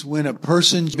happens when a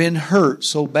person's been hurt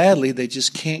so badly they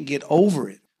just can't get over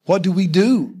it? What do we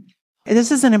do?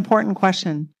 This is an important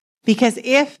question, because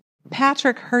if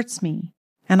Patrick hurts me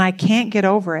and I can't get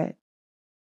over it,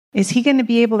 is he going to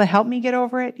be able to help me get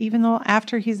over it even though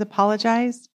after he's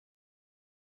apologized?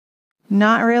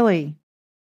 Not really.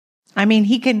 I mean,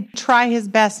 he can try his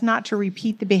best not to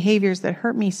repeat the behaviors that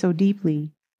hurt me so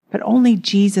deeply, but only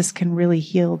Jesus can really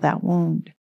heal that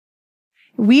wound.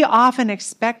 We often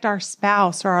expect our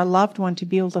spouse or our loved one to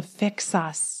be able to fix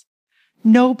us.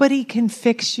 Nobody can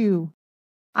fix you.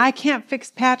 I can't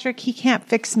fix Patrick. He can't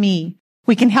fix me.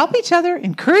 We can help each other,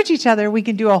 encourage each other. We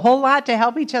can do a whole lot to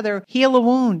help each other heal a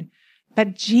wound.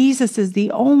 But Jesus is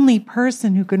the only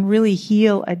person who can really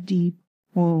heal a deep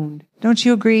wound. Don't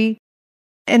you agree?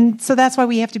 And so that's why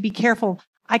we have to be careful.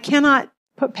 I cannot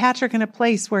put Patrick in a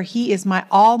place where he is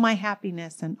all my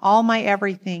happiness and all my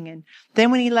everything. And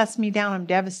then when he lets me down, I'm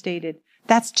devastated.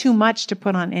 That's too much to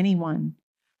put on anyone.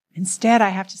 Instead, I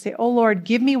have to say, oh Lord,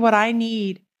 give me what I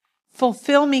need.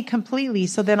 Fulfill me completely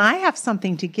so then I have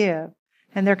something to give.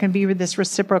 And there can be this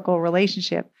reciprocal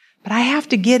relationship. But I have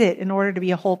to get it in order to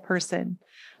be a whole person.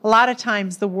 A lot of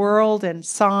times the world and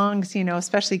songs,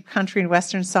 especially country and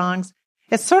Western songs,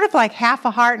 it's sort of like half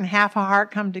a heart and half a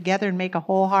heart come together and make a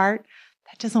whole heart.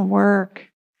 That doesn't work.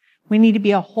 We need to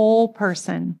be a whole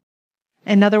person.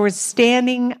 In other words,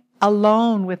 standing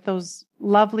alone with those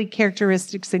lovely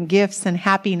characteristics and gifts and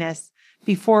happiness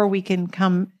before we can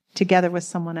come together with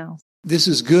someone else. This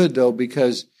is good, though,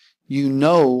 because you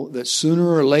know that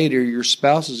sooner or later your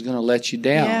spouse is going to let you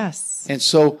down. Yes. And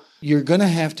so you're going to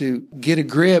have to get a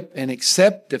grip and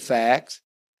accept the fact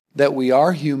that we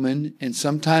are human, and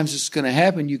sometimes it's going to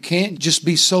happen. You can't just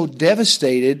be so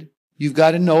devastated. You've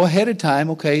got to know ahead of time,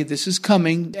 okay, this is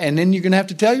coming. And then you're going to have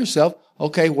to tell yourself,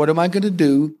 okay, what am I going to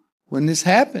do when this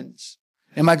happens?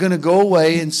 Am I going to go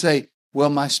away and say, well,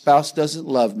 my spouse doesn't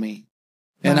love me,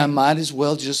 and I might as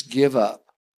well just give up?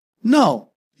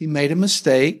 No, he made a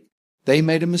mistake. They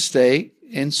made a mistake.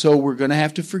 And so we're going to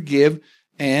have to forgive.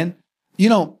 And,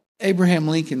 Abraham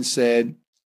Lincoln said,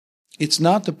 it's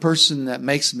not the person that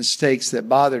makes mistakes that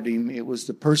bothered him. It was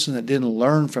the person that didn't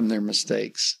learn from their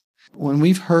mistakes. When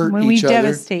we've hurt each other.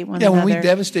 Devastate one another. When we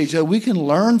devastate each other, we can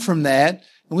learn from that,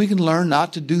 and we can learn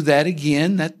not to do that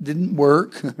again. That didn't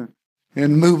work.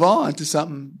 And move on to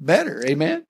something better.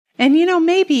 Amen? And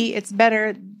maybe it's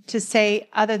better to say,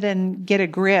 other than get a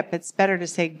grip, it's better to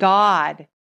say, God,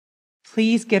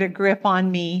 please get a grip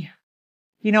on me.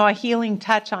 A healing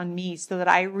touch on me so that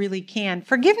I really can.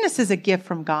 Forgiveness is a gift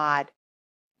from God.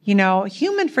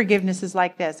 Human forgiveness is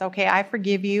like this. Okay, I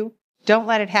forgive you. Don't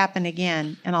let it happen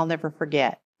again, and I'll never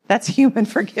forget. That's human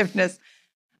forgiveness.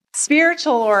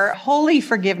 Spiritual or holy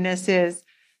forgiveness is,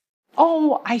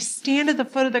 oh, I stand at the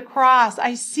foot of the cross.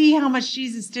 I see how much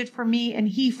Jesus did for me, and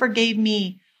he forgave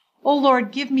me. Oh,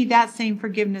 Lord, give me that same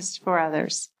forgiveness for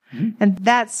others. Mm-hmm. And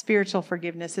that spiritual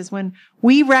forgiveness is when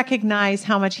we recognize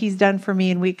how much he's done for me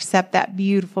and we accept that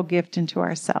beautiful gift into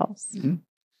ourselves. Mm-hmm.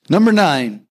 Number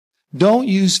 9, don't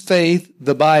use faith,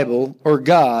 the Bible, or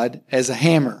God as a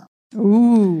hammer.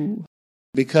 Ooh.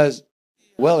 Because,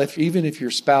 even if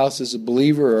your spouse is a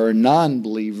believer or a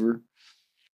non-believer,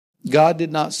 God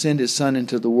did not send his son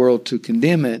into the world to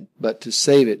condemn it, but to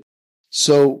save it.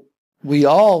 So we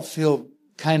all feel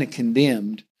kind of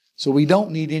condemned. So we don't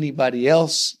need anybody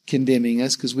else condemning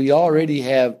us because we already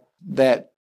have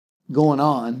that going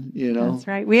on, you know. That's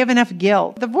right. We have enough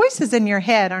guilt. The voices in your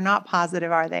head are not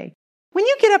positive, are they? When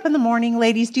you get up in the morning,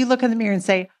 ladies, do you look in the mirror and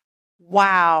say,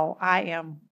 wow, I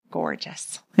am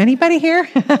gorgeous? Anybody here?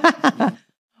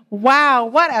 Wow,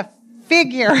 what a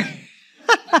figure.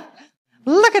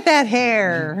 Look at that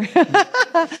hair.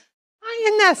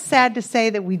 Isn't that sad to say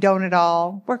that we don't at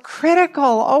all? We're critical.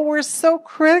 Oh, we're so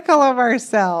critical of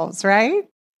ourselves, right?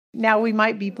 Now, we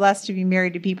might be blessed to be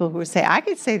married to people who say, I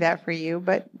could say that for you,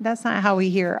 but that's not how we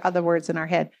hear other words in our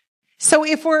head. So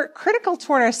if we're critical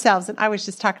toward ourselves, and I was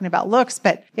just talking about looks,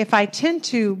 but if I tend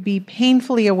to be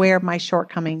painfully aware of my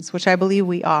shortcomings, which I believe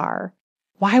we are,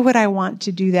 why would I want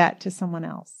to do that to someone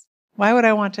else? Why would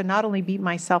I want to not only beat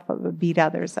myself up, but beat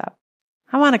others up?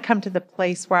 I want to come to the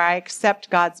place where I accept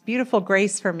God's beautiful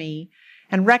grace for me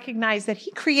and recognize that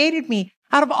He created me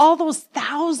out of all those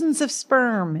thousands of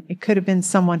sperm. It could have been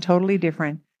someone totally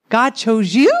different. God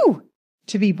chose you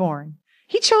to be born.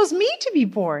 He chose me to be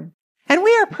born. And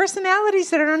we are personalities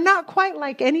that are not quite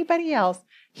like anybody else.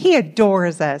 He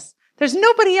adores us. There's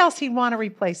nobody else He'd want to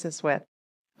replace us with.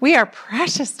 We are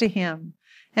precious to Him.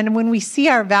 And when we see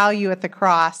our value at the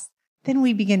cross, then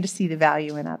we begin to see the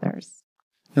value in others.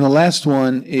 And the last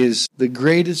one is the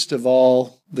greatest of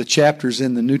all the chapters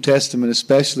in the New Testament,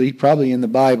 especially probably in the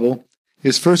Bible,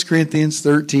 is 1 Corinthians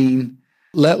 13.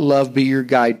 Let love be your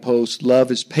guidepost.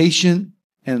 Love is patient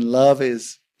and love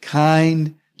is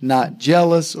kind, not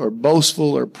jealous or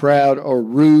boastful or proud or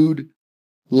rude.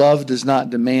 Love does not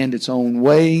demand its own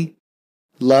way.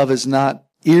 Love is not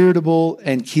irritable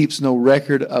and keeps no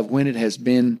record of when it has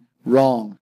been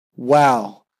wrong.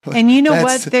 Wow. And you know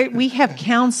what? We have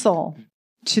counsel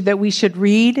that we should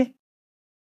read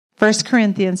 1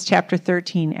 Corinthians chapter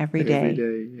 13 every day. Every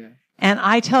day, yeah. And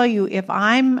I tell you, if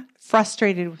I'm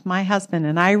frustrated with my husband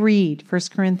and I read 1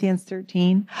 Corinthians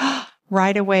 13,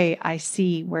 right away I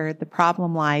see where the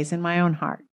problem lies in my own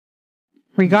heart.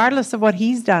 Regardless of what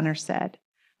he's done or said,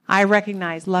 I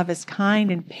recognize love is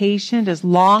kind and patient, is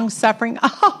long-suffering.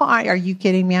 Oh, are you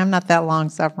kidding me? I'm not that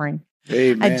long-suffering.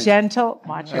 Amen. A gentle,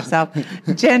 watch yourself,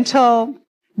 gentle,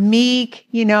 meek,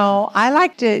 I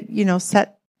like to,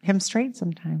 set him straight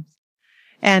sometimes.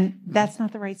 And that's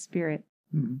not the right spirit.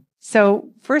 Mm-hmm. So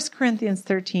 1 Corinthians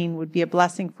 13 would be a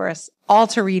blessing for us all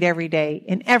to read every day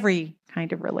in every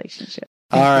kind of relationship.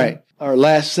 All right. Our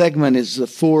last segment is the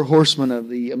 4 horsemen of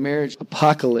the marriage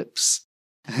apocalypse.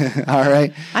 All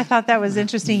right. I thought that was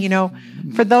interesting.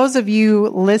 For those of you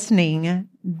listening,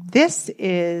 this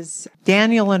is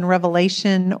Daniel and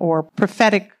Revelation or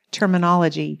prophetic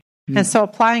terminology. And so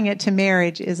applying it to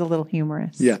marriage is a little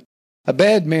humorous. Yeah. A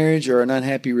bad marriage or an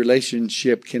unhappy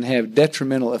relationship can have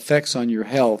detrimental effects on your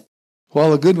health,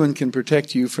 while a good one can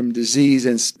protect you from disease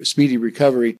and speedy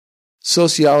recovery.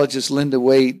 Sociologist Linda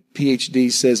Waite, Ph.D.,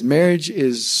 says marriage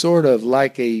is sort of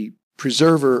like a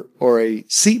preserver or a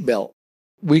seatbelt.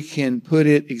 We can put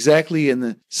it exactly in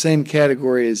the same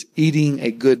category as eating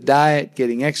a good diet,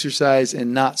 getting exercise,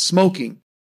 and not smoking.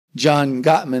 John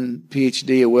Gottman,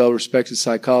 Ph.D., a well-respected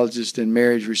psychologist and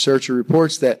marriage researcher,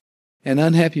 reports that an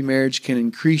unhappy marriage can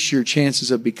increase your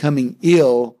chances of becoming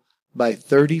ill by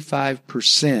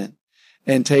 35%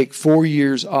 and take 4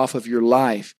 years off of your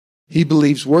life. He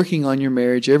believes working on your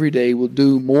marriage every day will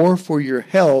do more for your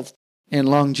health and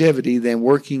longevity than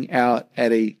working out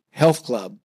at a health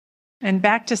club. And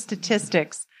back to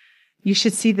statistics. You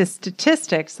should see the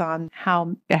statistics on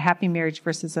how a happy marriage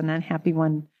versus an unhappy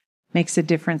one makes a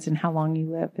difference in how long you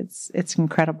live. It's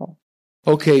incredible.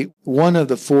 Okay, one of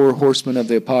the 4 horsemen of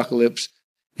the apocalypse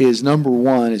is number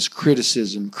 1 is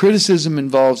criticism. Criticism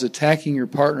involves attacking your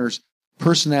partner's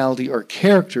personality or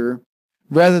character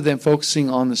rather than focusing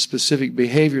on the specific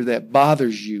behavior that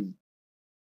bothers you.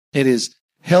 It is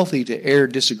healthy to air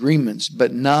disagreements,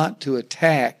 but not to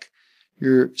attack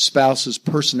your spouse's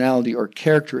personality or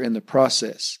character in the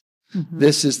process. Mm-hmm.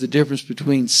 This is the difference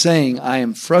between saying, I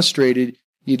am frustrated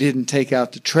you didn't take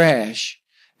out the trash,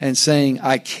 and saying,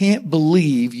 I can't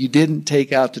believe you didn't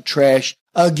take out the trash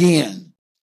again.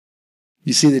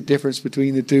 You see the difference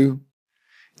between the two?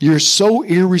 You're so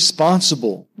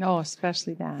irresponsible. Oh,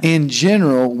 especially that. In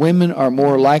general, women are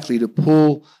more likely to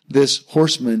pull this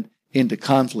horseman into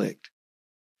conflict.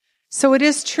 So it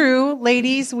is true,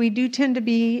 ladies, we do tend to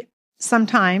be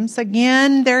sometimes.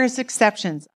 Again, there's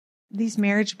exceptions. These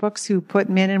marriage books who put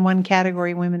men in one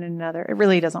category, women in another, it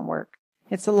really doesn't work.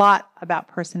 It's a lot about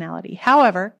personality.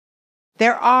 However,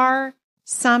 there are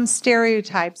some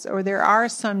stereotypes or there are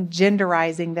some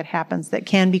genderizing that happens that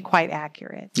can be quite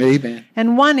accurate. Amen.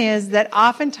 And one is that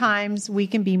oftentimes we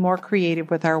can be more creative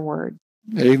with our words.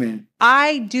 Amen.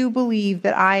 I do believe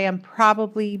that I am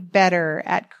probably better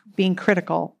at being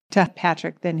critical to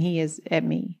Patrick than he is at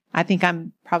me. I think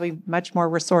I'm probably much more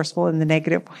resourceful in the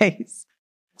negative ways.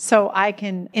 So I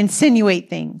can insinuate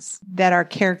things that are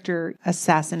character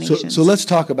assassinations. So let's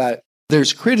talk about it.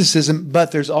 There's criticism,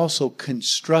 but there's also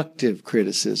constructive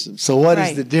criticism. So what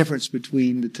is the difference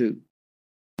between the two?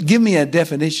 Give me a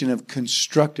definition of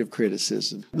constructive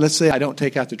criticism. Let's say I don't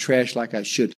take out the trash like I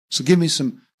should. So give me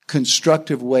some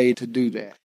constructive way to do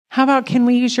that. How about, can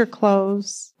we use your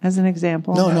clothes as an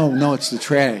example? No, it's the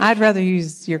trash. I'd rather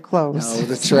use your clothes. No,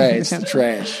 the trash, it's the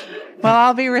trash. Well,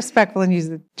 I'll be respectful and use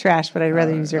the trash, but I'd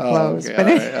rather use your clothes.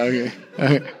 Okay.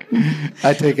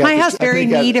 I take out my husband's very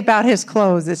neat about his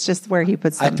clothes. It's just where he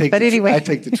puts them. But anyway. I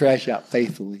take the trash out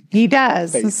faithfully. He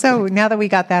does. Faithfully. So now that we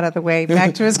got that out of the way,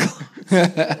 back to his clothes.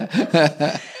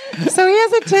 So he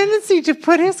has a tendency to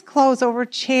put his clothes over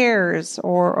chairs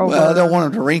or over I don't want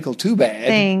them to wrinkle too bad.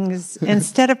 Things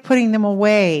instead of putting them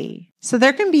away. So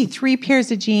there can be 3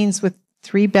 pairs of jeans with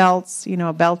 3 belts,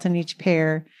 a belt in each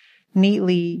pair,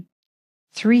 neatly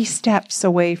 3 steps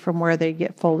away from where they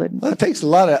get folded. Well, it takes a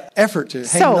lot of effort to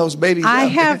hang those babies up. I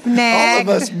have nagged.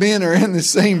 All of us men are in the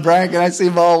same bracket. I see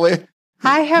them all the way.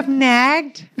 I have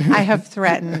nagged. I have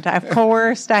threatened. I've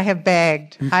coerced. I have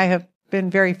begged. I have been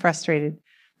very frustrated.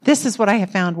 This is what I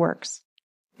have found works.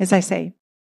 As I say,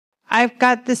 I've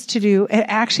got this to do.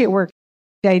 Actually, it worked.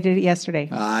 I did it yesterday.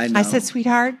 I know. I said,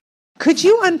 sweetheart, could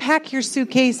you unpack your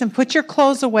suitcase and put your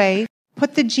clothes away?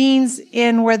 Put the jeans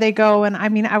in where they go. And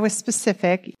I was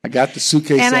specific. I got the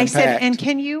suitcase and unpacked. I said, and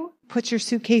can you put your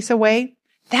suitcase away?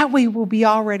 That way we'll be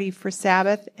all ready for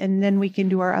Sabbath and then we can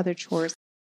do our other chores.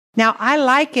 Now, I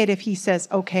like it if he says,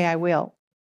 okay, I will.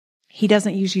 He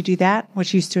doesn't usually do that,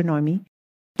 which used to annoy me.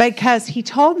 Because he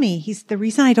told me, the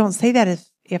reason I don't say that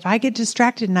is if I get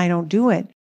distracted and I don't do it,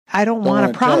 I don't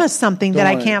want to promise something that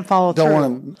I can't follow through. Don't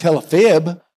want to tell a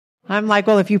fib. I'm like,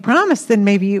 well, if you promise, then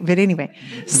maybe you, but anyway.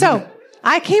 So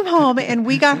I came home and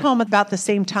we got home about the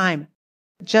same time,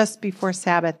 just before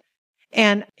Sabbath.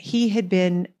 And he had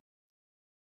been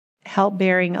help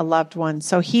bearing a loved one.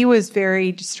 So he was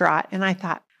very distraught. And I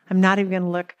thought, I'm not even going to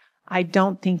look. I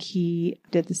don't think he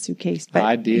did the suitcase, but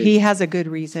I did. He has a good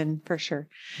reason for sure.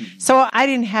 Mm-hmm. So I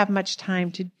didn't have much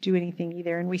time to do anything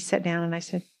either. And we sat down and I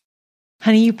said,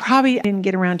 honey, you probably didn't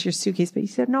get around to your suitcase. But he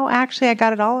said, no, actually, I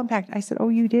got it all unpacked. I said, oh,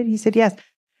 you did? He said, yes.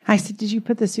 I said, did you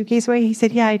put the suitcase away? He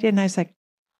said, yeah, I did. And I was like,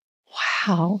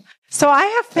 wow. So I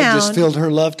have found. It just filled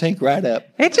her love tank right up.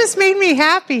 It just made me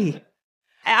happy.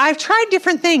 I've tried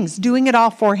different things, doing it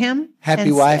all for him.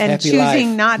 Happy wife, and happy life.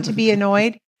 choosing not to be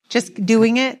annoyed, just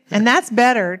doing it. And that's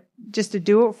better just to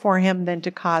do it for him than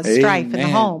to cause strife in the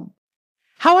home.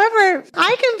 However,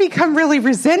 I can become really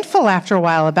resentful after a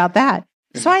while about that.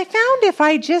 So I found if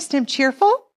I just am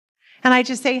cheerful and I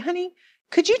just say, honey,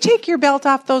 could you take your belt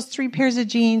off those 3 pairs of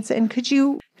jeans and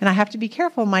I have to be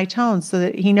careful in my tone so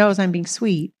that he knows I'm being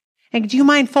sweet. And do you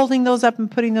mind folding those up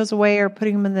and putting those away or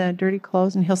putting them in the dirty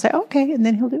clothes? And he'll say, okay. And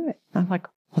then he'll do it. And I'm like,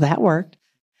 well, that worked.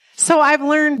 So I've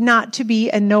learned not to be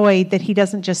annoyed that he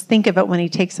doesn't just think of it when he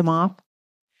takes them off.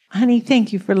 Honey,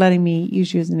 thank you for letting me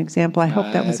use you as an example. I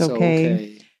hope that was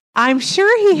okay. I'm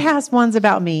sure he has ones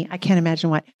about me. I can't imagine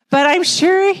what, but I'm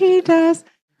sure he does.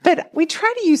 But we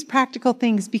try to use practical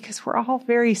things because we're all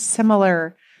very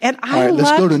similar. And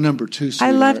let's go to number 2.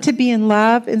 I love to be in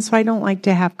love, and so I don't like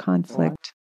to have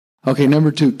conflict. Okay,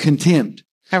 number 2, contempt.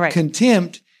 All right.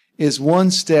 Contempt is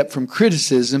one step from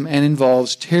criticism and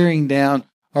involves tearing down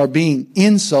or being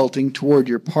insulting toward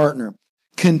your partner.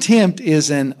 Contempt is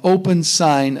an open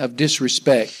sign of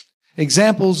disrespect.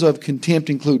 Examples of contempt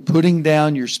include putting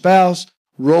down your spouse,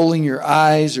 rolling your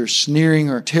eyes, or sneering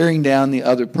or tearing down the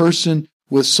other person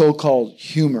with so-called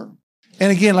humor.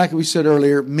 And again, like we said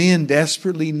earlier, men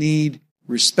desperately need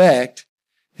respect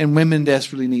and women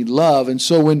desperately need love. And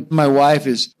so when my wife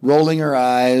is rolling her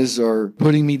eyes or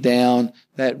putting me down,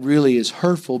 that really is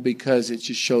hurtful because it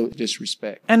just shows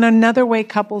disrespect. And another way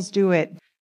couples do it,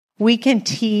 we can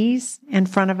tease in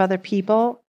front of other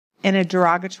people in a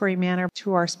derogatory manner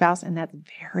to our spouse, and that's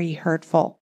very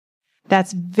hurtful.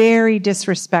 That's very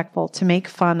disrespectful to make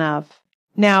fun of.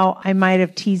 Now, I might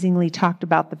have teasingly talked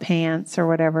about the pants or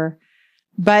whatever,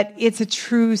 but it's a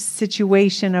true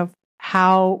situation of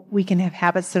how we can have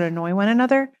habits that annoy one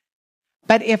another.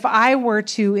 But if I were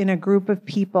to, in a group of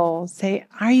people, say,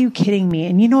 are you kidding me?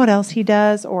 And you know what else he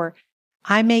does? Or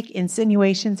I make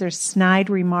insinuations or snide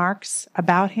remarks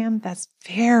about him, that's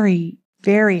very,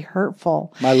 very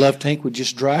hurtful. My love tank would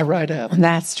just dry right up.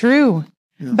 That's true.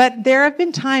 Yeah. But there have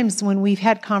been times when we've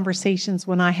had conversations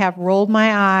when I have rolled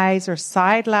my eyes or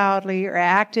sighed loudly or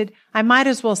acted. I might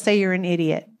as well say you're an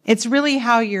idiot. It's really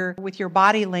how you're, with your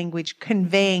body language,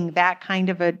 conveying that kind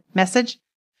of a message.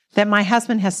 that my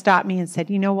husband has stopped me and said,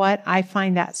 you know what? I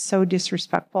find that so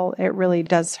disrespectful. It really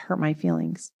does hurt my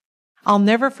feelings. I'll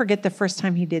never forget the first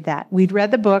time he did that. We'd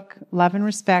read the book, Love and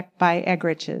Respect by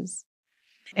Egriches.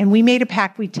 And we made a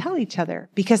pact we'd tell each other.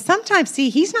 Because sometimes, see,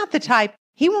 he's not the type,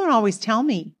 he won't always tell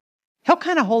me. He'll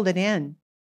kind of hold it in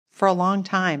for a long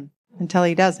time until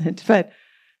he doesn't. But,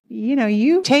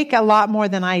 you take a lot more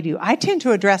than I do. I tend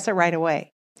to address it right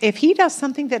away. If he does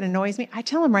something that annoys me, I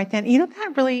tell him right then,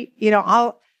 that really,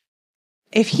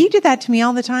 if he did that to me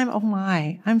all the time, oh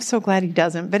my, I'm so glad he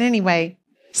doesn't. But anyway,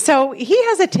 so he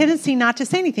has a tendency not to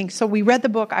say anything. So we read the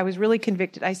book. I was really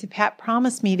convicted. I said, Pat,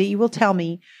 promise me that you will tell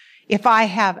me if I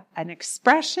have an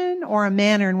expression or a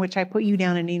manner in which I put you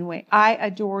down in any way. I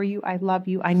adore you. I love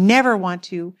you. I never want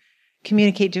to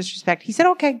communicate disrespect. He said,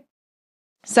 okay.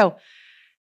 So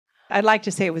I'd like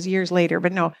to say it was years later,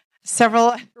 but no,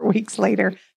 several weeks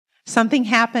later, something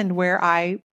happened where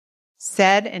I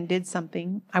said and did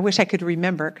something. I wish I could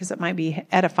remember because it might be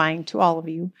edifying to all of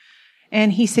you.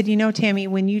 And he said, Tami,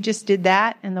 when you just did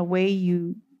that and the way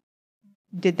you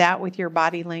did that with your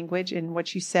body language and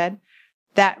what you said,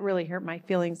 that really hurt my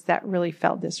feelings. That really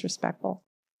felt disrespectful.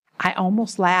 I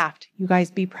almost laughed. You guys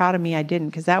be proud of me. I didn't,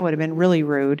 because that would have been really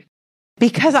rude.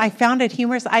 Because I found it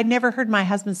humorous. I'd never heard my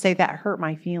husband say that hurt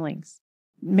my feelings.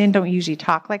 Men don't usually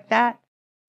talk like that.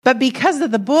 But because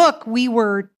of the book, we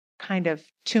were kind of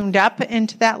tuned up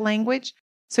into that language.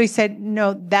 So he said,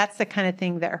 no, that's the kind of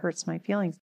thing that hurts my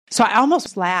feelings. So I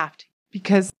almost laughed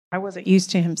because I wasn't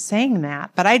used to him saying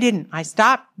that, but I didn't. I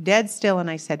stopped dead still and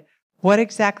I said, what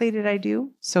exactly did I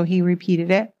do? So he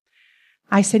repeated it.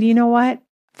 I said, you know what?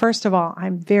 First of all,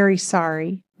 I'm very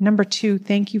sorry. Number 2,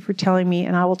 thank you for telling me,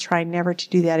 and I will try never to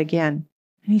do that again.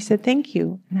 And he said, thank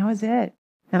you. And that was it.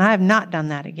 And I have not done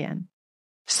that again.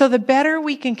 So the better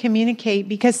we can communicate,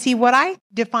 because see, what I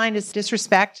define as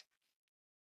disrespect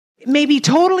may be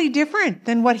totally different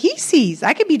than what he sees.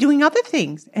 I could be doing other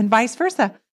things and vice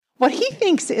versa. What he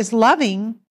thinks is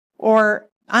loving or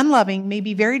unloving may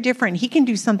be very different. He can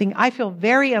do something. I feel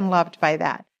very unloved by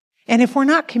that. And if we're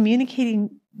not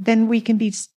communicating, then we can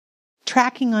be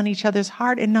tracking on each other's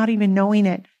heart and not even knowing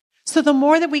it. So the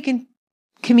more that we can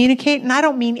communicate, and I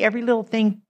don't mean every little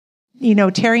thing,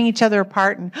 tearing each other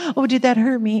apart and, oh, did that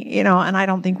hurt me? And I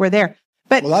don't think we're there.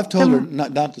 But I've told her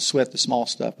not to sweat the small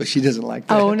stuff, but she doesn't like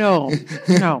that. Oh, no.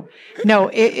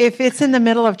 If it's in the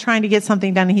middle of trying to get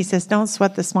something done and he says, don't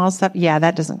sweat the small stuff. Yeah,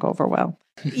 that doesn't go over well.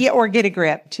 Yeah, or get a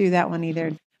grip too, that one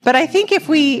either. But I think if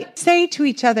we say to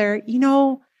each other,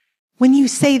 when you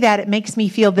say that, it makes me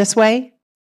feel this way.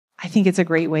 I think it's a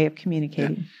great way of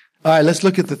communicating. Yeah. All right, let's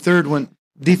look at the third one.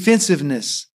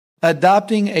 Defensiveness.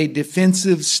 Adopting a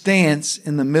defensive stance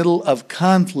in the middle of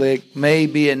conflict may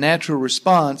be a natural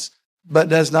response, but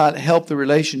does not help the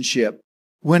relationship.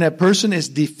 When a person is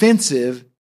defensive,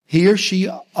 he or she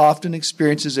often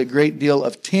experiences a great deal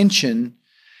of tension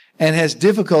and has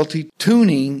difficulty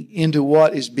tuning into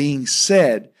what is being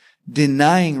said,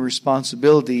 denying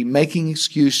responsibility, making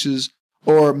excuses,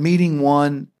 or meeting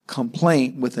one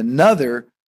complaint with another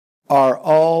are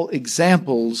all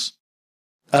examples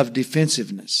of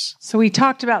defensiveness. So we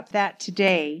talked about that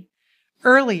today,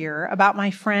 earlier, about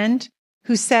my friend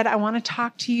who said, I want to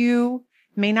talk to you.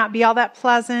 It may not be all that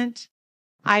pleasant.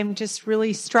 I'm just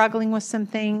really struggling with some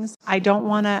things. I don't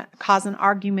want to cause an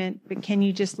argument, but can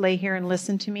you just lay here and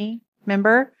listen to me?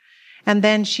 Remember? And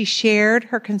then she shared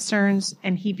her concerns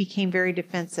and he became very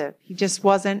defensive. He just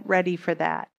wasn't ready for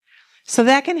that. So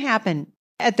that can happen.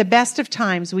 At the best of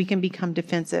times, we can become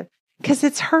defensive because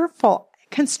it's hurtful.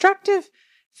 Constructive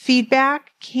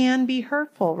feedback can be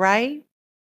hurtful, right?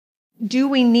 Do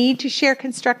we need to share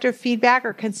constructive feedback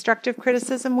or constructive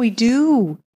criticism? We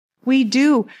do.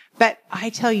 But I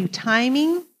tell you,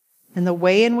 timing and the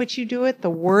way in which you do it, the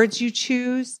words you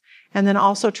choose, and then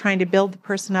also trying to build the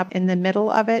person up in the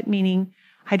middle of it, meaning,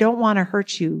 I don't want to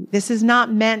hurt you. This is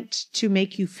not meant to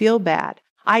make you feel bad.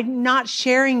 I'm not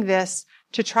sharing this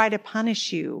to try to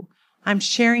punish you. I'm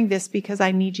sharing this because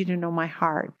I need you to know my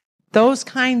heart. Those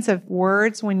kinds of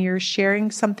words, when you're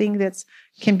sharing something that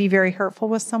can be very hurtful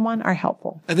with someone, are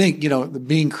helpful. I think, the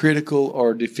being critical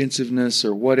or defensiveness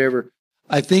or whatever,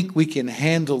 I think we can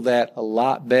handle that a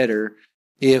lot better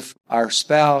if our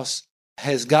spouse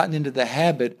has gotten into the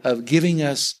habit of giving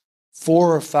us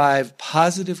 4 or 5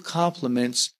 positive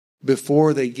compliments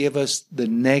before they give us the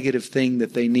negative thing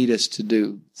that they need us to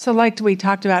do. So like we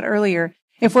talked about earlier,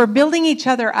 if we're building each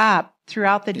other up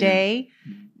throughout the day,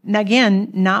 and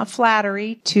again, not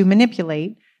flattery to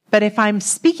manipulate, but if I'm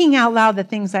speaking out loud the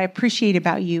things I appreciate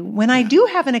about you, when I do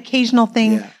have an occasional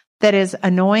thing that is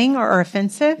annoying or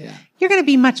offensive, you're going to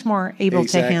be much more able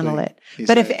to handle it. Exactly.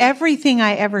 But if everything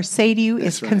I ever say to you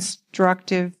That's is right.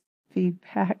 constructive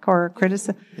feedback or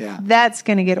criticism, Yeah. that's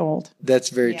going to get old. That's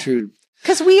very true.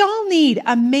 Because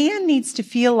a man needs to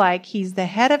feel like he's the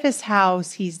head of his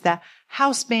house. He's the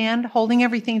house band holding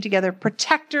everything together,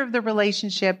 protector of the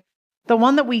relationship, the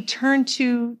one that we turn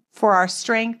to for our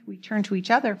strength. We turn to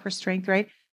each other for strength, right?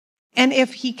 And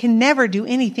if he can never do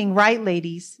anything right,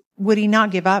 ladies, would he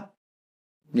not give up?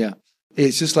 Yeah.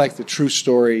 It's just like the true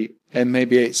story. And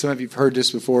maybe some of you have heard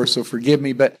this before, so forgive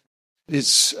me, but it's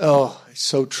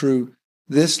so true.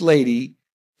 This lady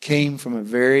came from a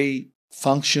very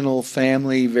functional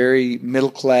family, very middle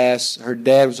class. Her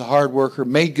dad was a hard worker,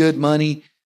 made good money.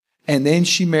 And then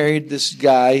she married this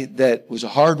guy that was a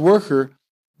hard worker,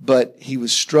 but he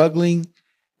was struggling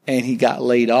and he got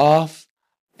laid off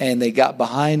and they got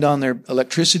behind on their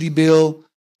electricity bill.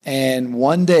 And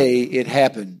one day it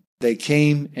happened. They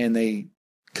came and they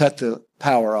cut the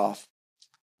power off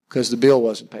because the bill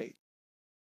wasn't paid.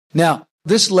 Now,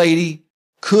 this lady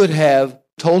could have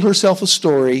told herself a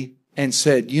story and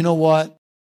said, you know what?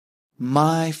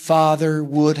 My father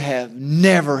would have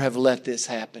never have let this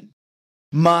happen.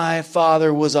 My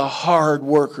father was a hard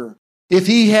worker. If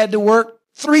he had to work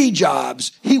 3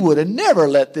 jobs, he would have never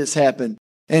let this happen.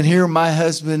 And here my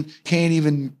husband can't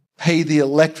even pay the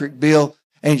electric bill.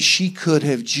 And she could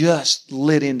have just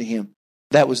lit into him.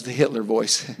 That was the Hitler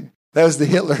voice. That was the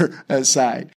Hitler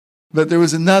side. But there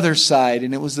was another side,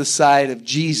 and it was the side of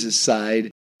Jesus'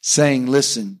 side, saying,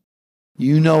 listen,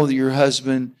 you know that your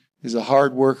husband is a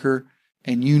hard worker,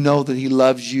 and you know that he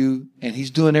loves you, and he's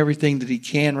doing everything that he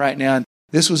can right now. And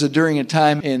this was during a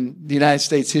time in the United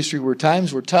States history where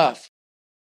times were tough.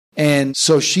 And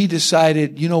so she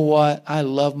decided, you know what? I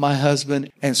love my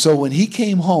husband. And so when he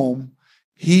came home,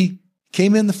 he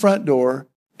came in the front door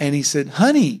and he said,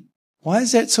 honey, why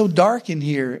is that so dark in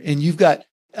here? And you've got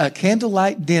a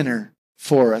candlelight dinner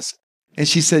for us. And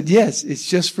she said, yes, it's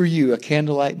just for you, a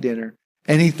candlelight dinner.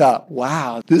 And he thought,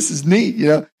 wow, this is neat.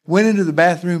 Went into the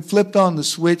bathroom, flipped on the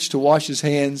switch to wash his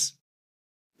hands.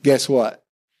 Guess what?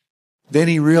 Then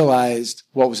he realized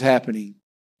what was happening.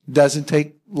 Doesn't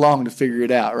take long to figure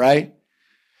it out, right?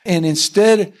 And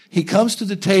instead, he comes to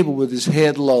the table with his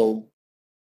head low.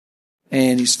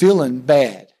 And he's feeling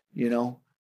bad,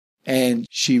 And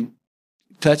she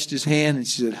touched his hand and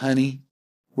she said, honey,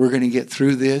 we're going to get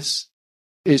through this.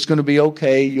 It's going to be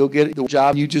okay. You'll get the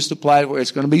job you just applied for.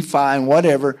 It's going to be fine,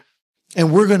 whatever.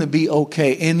 And we're going to be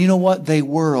okay. And you know what? They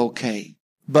were okay.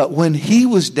 But when he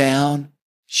was down,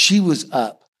 she was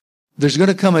up. There's going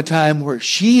to come a time where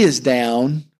she is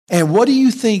down. And what do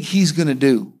you think he's going to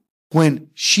do when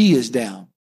she is down?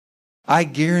 I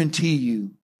guarantee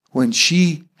you, when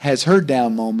she has her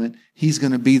down moment, he's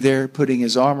going to be there putting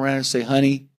his arm around her and say,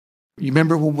 honey, you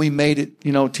remember when we made it,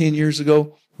 10 years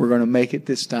ago? We're going to make it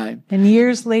this time. And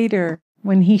years later,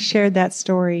 when he shared that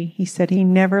story, he said he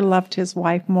never loved his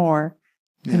wife more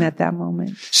than at that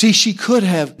moment. See, she could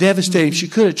have devastated him. She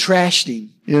could have trashed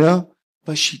him,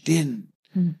 but she didn't.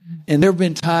 Mm-hmm. And there have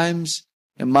been times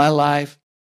in my life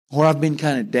where I've been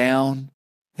kind of down.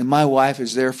 And my wife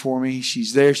is there for me.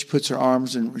 She's there. She puts her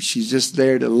arms and she's just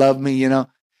there to love me, And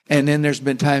then there's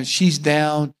been times she's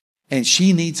down and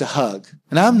she needs a hug.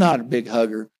 And I'm not a big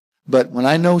hugger, but when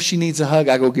I know she needs a hug,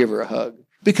 I go give her a hug.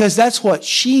 Because that's what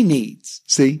she needs.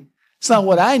 See? It's not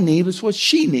what I need, it's what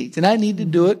she needs. And I need to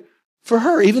do it for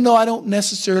her, even though I don't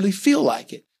necessarily feel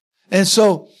like it. And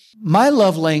so my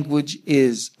love language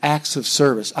is acts of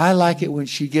service. I like it when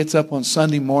she gets up on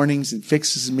Sunday mornings and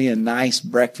fixes me a nice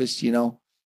breakfast,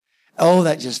 Oh,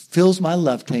 that just fills my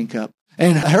love tank up.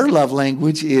 And her love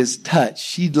language is touch.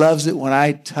 She loves it when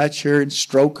I touch her and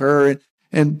stroke her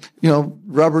and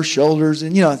rub her shoulders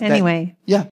and, Anyway.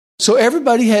 Yeah. So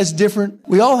everybody has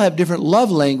we all have different love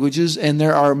languages, and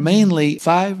there are mainly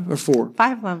 5 or 4?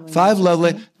 5 love languages. 5 love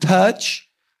languages. Touch,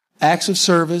 acts of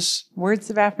service.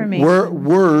 Words of affirmation.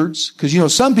 Words.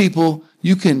 Because, some people,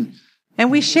 you can... And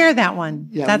we share that one.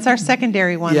 Yeah. That's our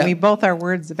secondary one. Yeah. We both are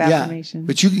words of affirmation.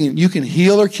 But you can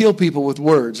heal or kill people with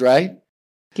words, right?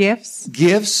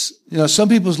 Gifts. Some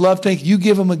people's love tank, you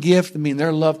give them a gift,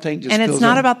 their love tank just And it's goes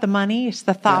not on. about the money, it's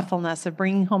the thoughtfulness of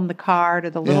bringing home the card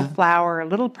or the little flower, a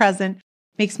little present.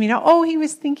 Makes me know, he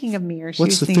was thinking of me or she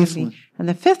was thinking of me. One? And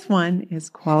the 5th one is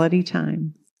quality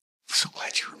time. I'm so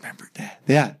glad you remembered that.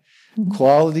 Yeah. Mm-hmm.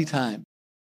 Quality time.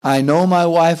 I know my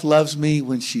wife loves me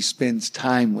when she spends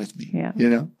time with me.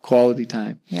 Yeah. Quality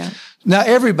time. Yeah. Now,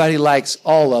 everybody likes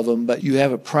all of them, but you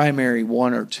have a primary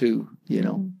 1 or 2,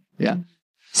 Mm-hmm. Yeah.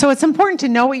 So it's important to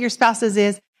know what your spouse's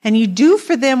is, and you do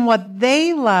for them what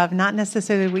they love, not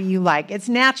necessarily what you like. It's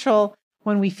natural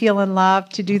when we feel in love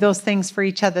to do those things for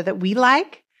each other that we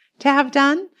like to have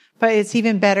done, but it's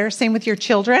even better. Same with your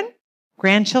children,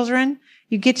 grandchildren.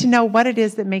 You get to know what it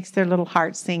is that makes their little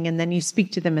hearts sing, and then you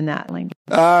speak to them in that language.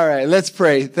 All right, let's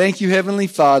pray. Thank you, Heavenly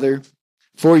Father,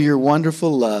 for your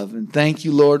wonderful love. And thank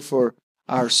you, Lord, for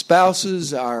our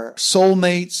spouses, our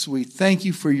soulmates. We thank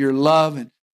you for your love and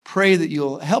pray that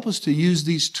you'll help us to use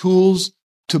these tools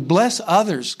to bless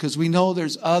others, because we know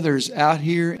there's others out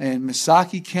here in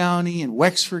Missaukee County and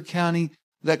Wexford County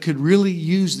that could really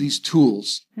use these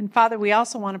tools. And Father, we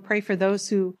also want to pray for those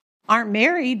who aren't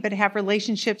married but have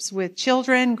relationships with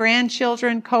children,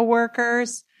 grandchildren,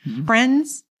 coworkers,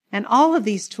 friends. And all of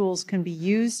these tools can be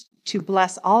used to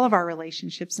bless all of our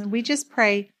relationships. And we just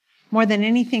pray more than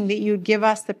anything that you would give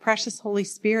us the precious Holy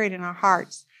Spirit in our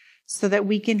hearts so that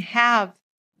we can have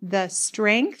the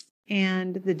strength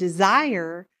and the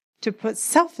desire to put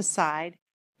self aside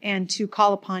and to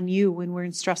call upon you when we're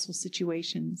in stressful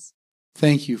situations.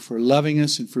 Thank you for loving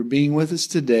us and for being with us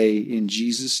today. In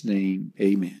Jesus' name,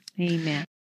 amen. Amen.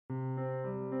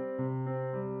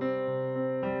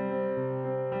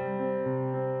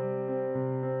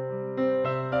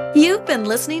 You've been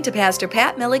listening to Pastor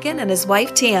Pat Milligan and his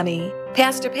wife Tami.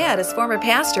 Pastor Pat is former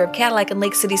pastor of Cadillac and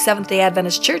Lake City Seventh-day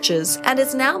Adventist churches and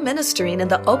is now ministering in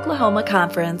the Oklahoma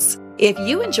Conference. If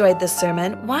you enjoyed this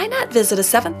sermon, why not visit a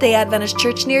Seventh-day Adventist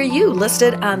church near you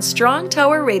listed on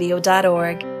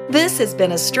strongtowerradio.org. This has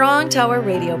been a Strong Tower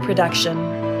Radio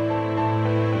production.